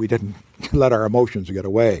 We didn't let our emotions get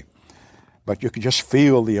away, but you could just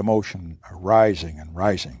feel the emotion rising and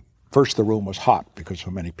rising. First, the room was hot because so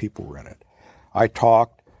many people were in it. I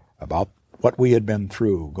talked about what we had been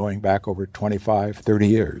through, going back over 25, 30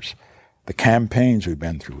 years, the campaigns we've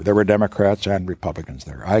been through. There were Democrats and Republicans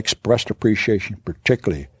there. I expressed appreciation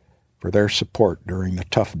particularly for their support during the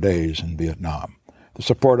tough days in Vietnam, the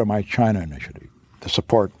support of my China initiative, the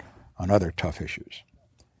support on other tough issues.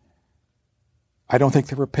 I don't think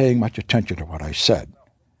they were paying much attention to what I said.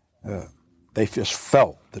 They just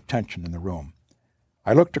felt the tension in the room.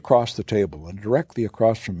 I looked across the table, and directly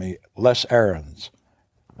across from me, Les Aarons,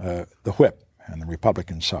 the whip on the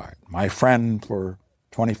Republican side, my friend for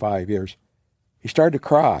 25 years, he started to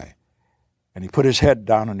cry, and he put his head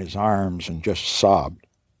down on his arms and just sobbed.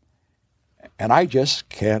 And I just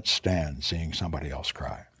can't stand seeing somebody else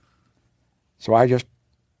cry. So I just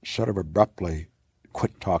sort of abruptly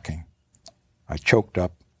quit talking. I choked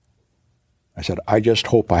up. I said, I just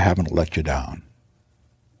hope I haven't let you down.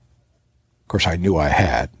 Of course, I knew I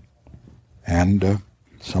had. And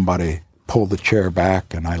somebody pulled the chair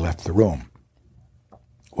back, and I left the room.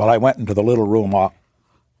 Well, I went into the little room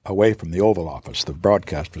away from the Oval Office. The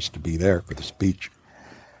broadcast was to be there for the speech.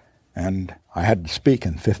 And I had to speak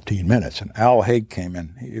in 15 minutes. And Al Haig came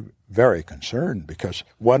in, he was very concerned, because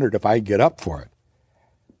wondered if I'd get up for it.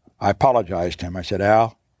 I apologized to him. I said,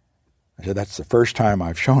 Al, that's the first time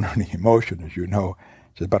I've shown any emotion, as you know.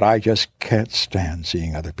 He said, but I just can't stand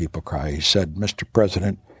seeing other people cry. He said, Mr.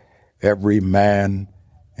 President, every man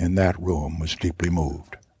in that room was deeply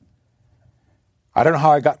moved. I don't know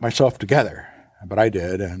how I got myself together, but I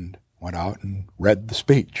did, and went out and read the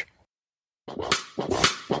speech.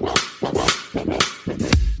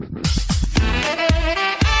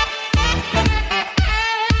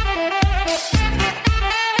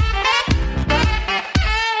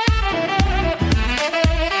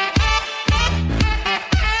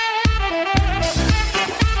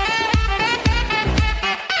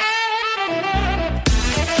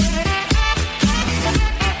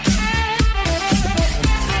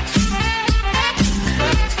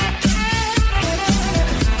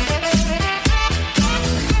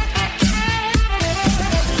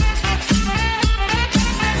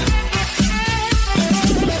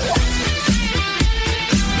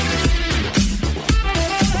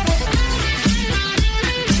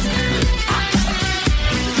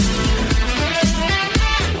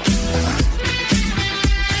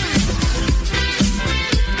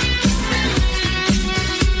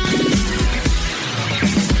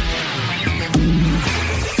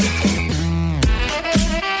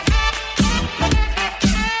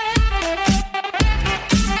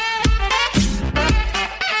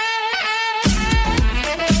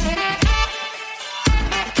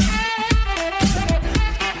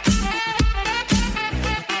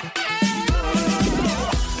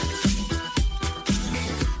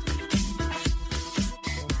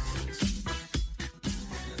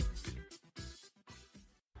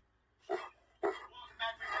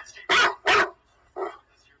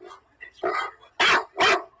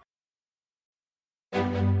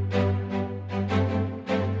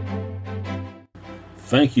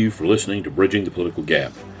 Thank you for listening to Bridging the Political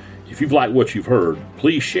Gap. If you've liked what you've heard,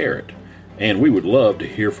 please share it, and we would love to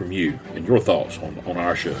hear from you and your thoughts on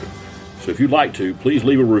our show. So if you'd like to, please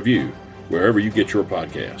leave a review wherever you get your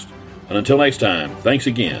podcast. And until next time, thanks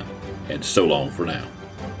again, and so long for now.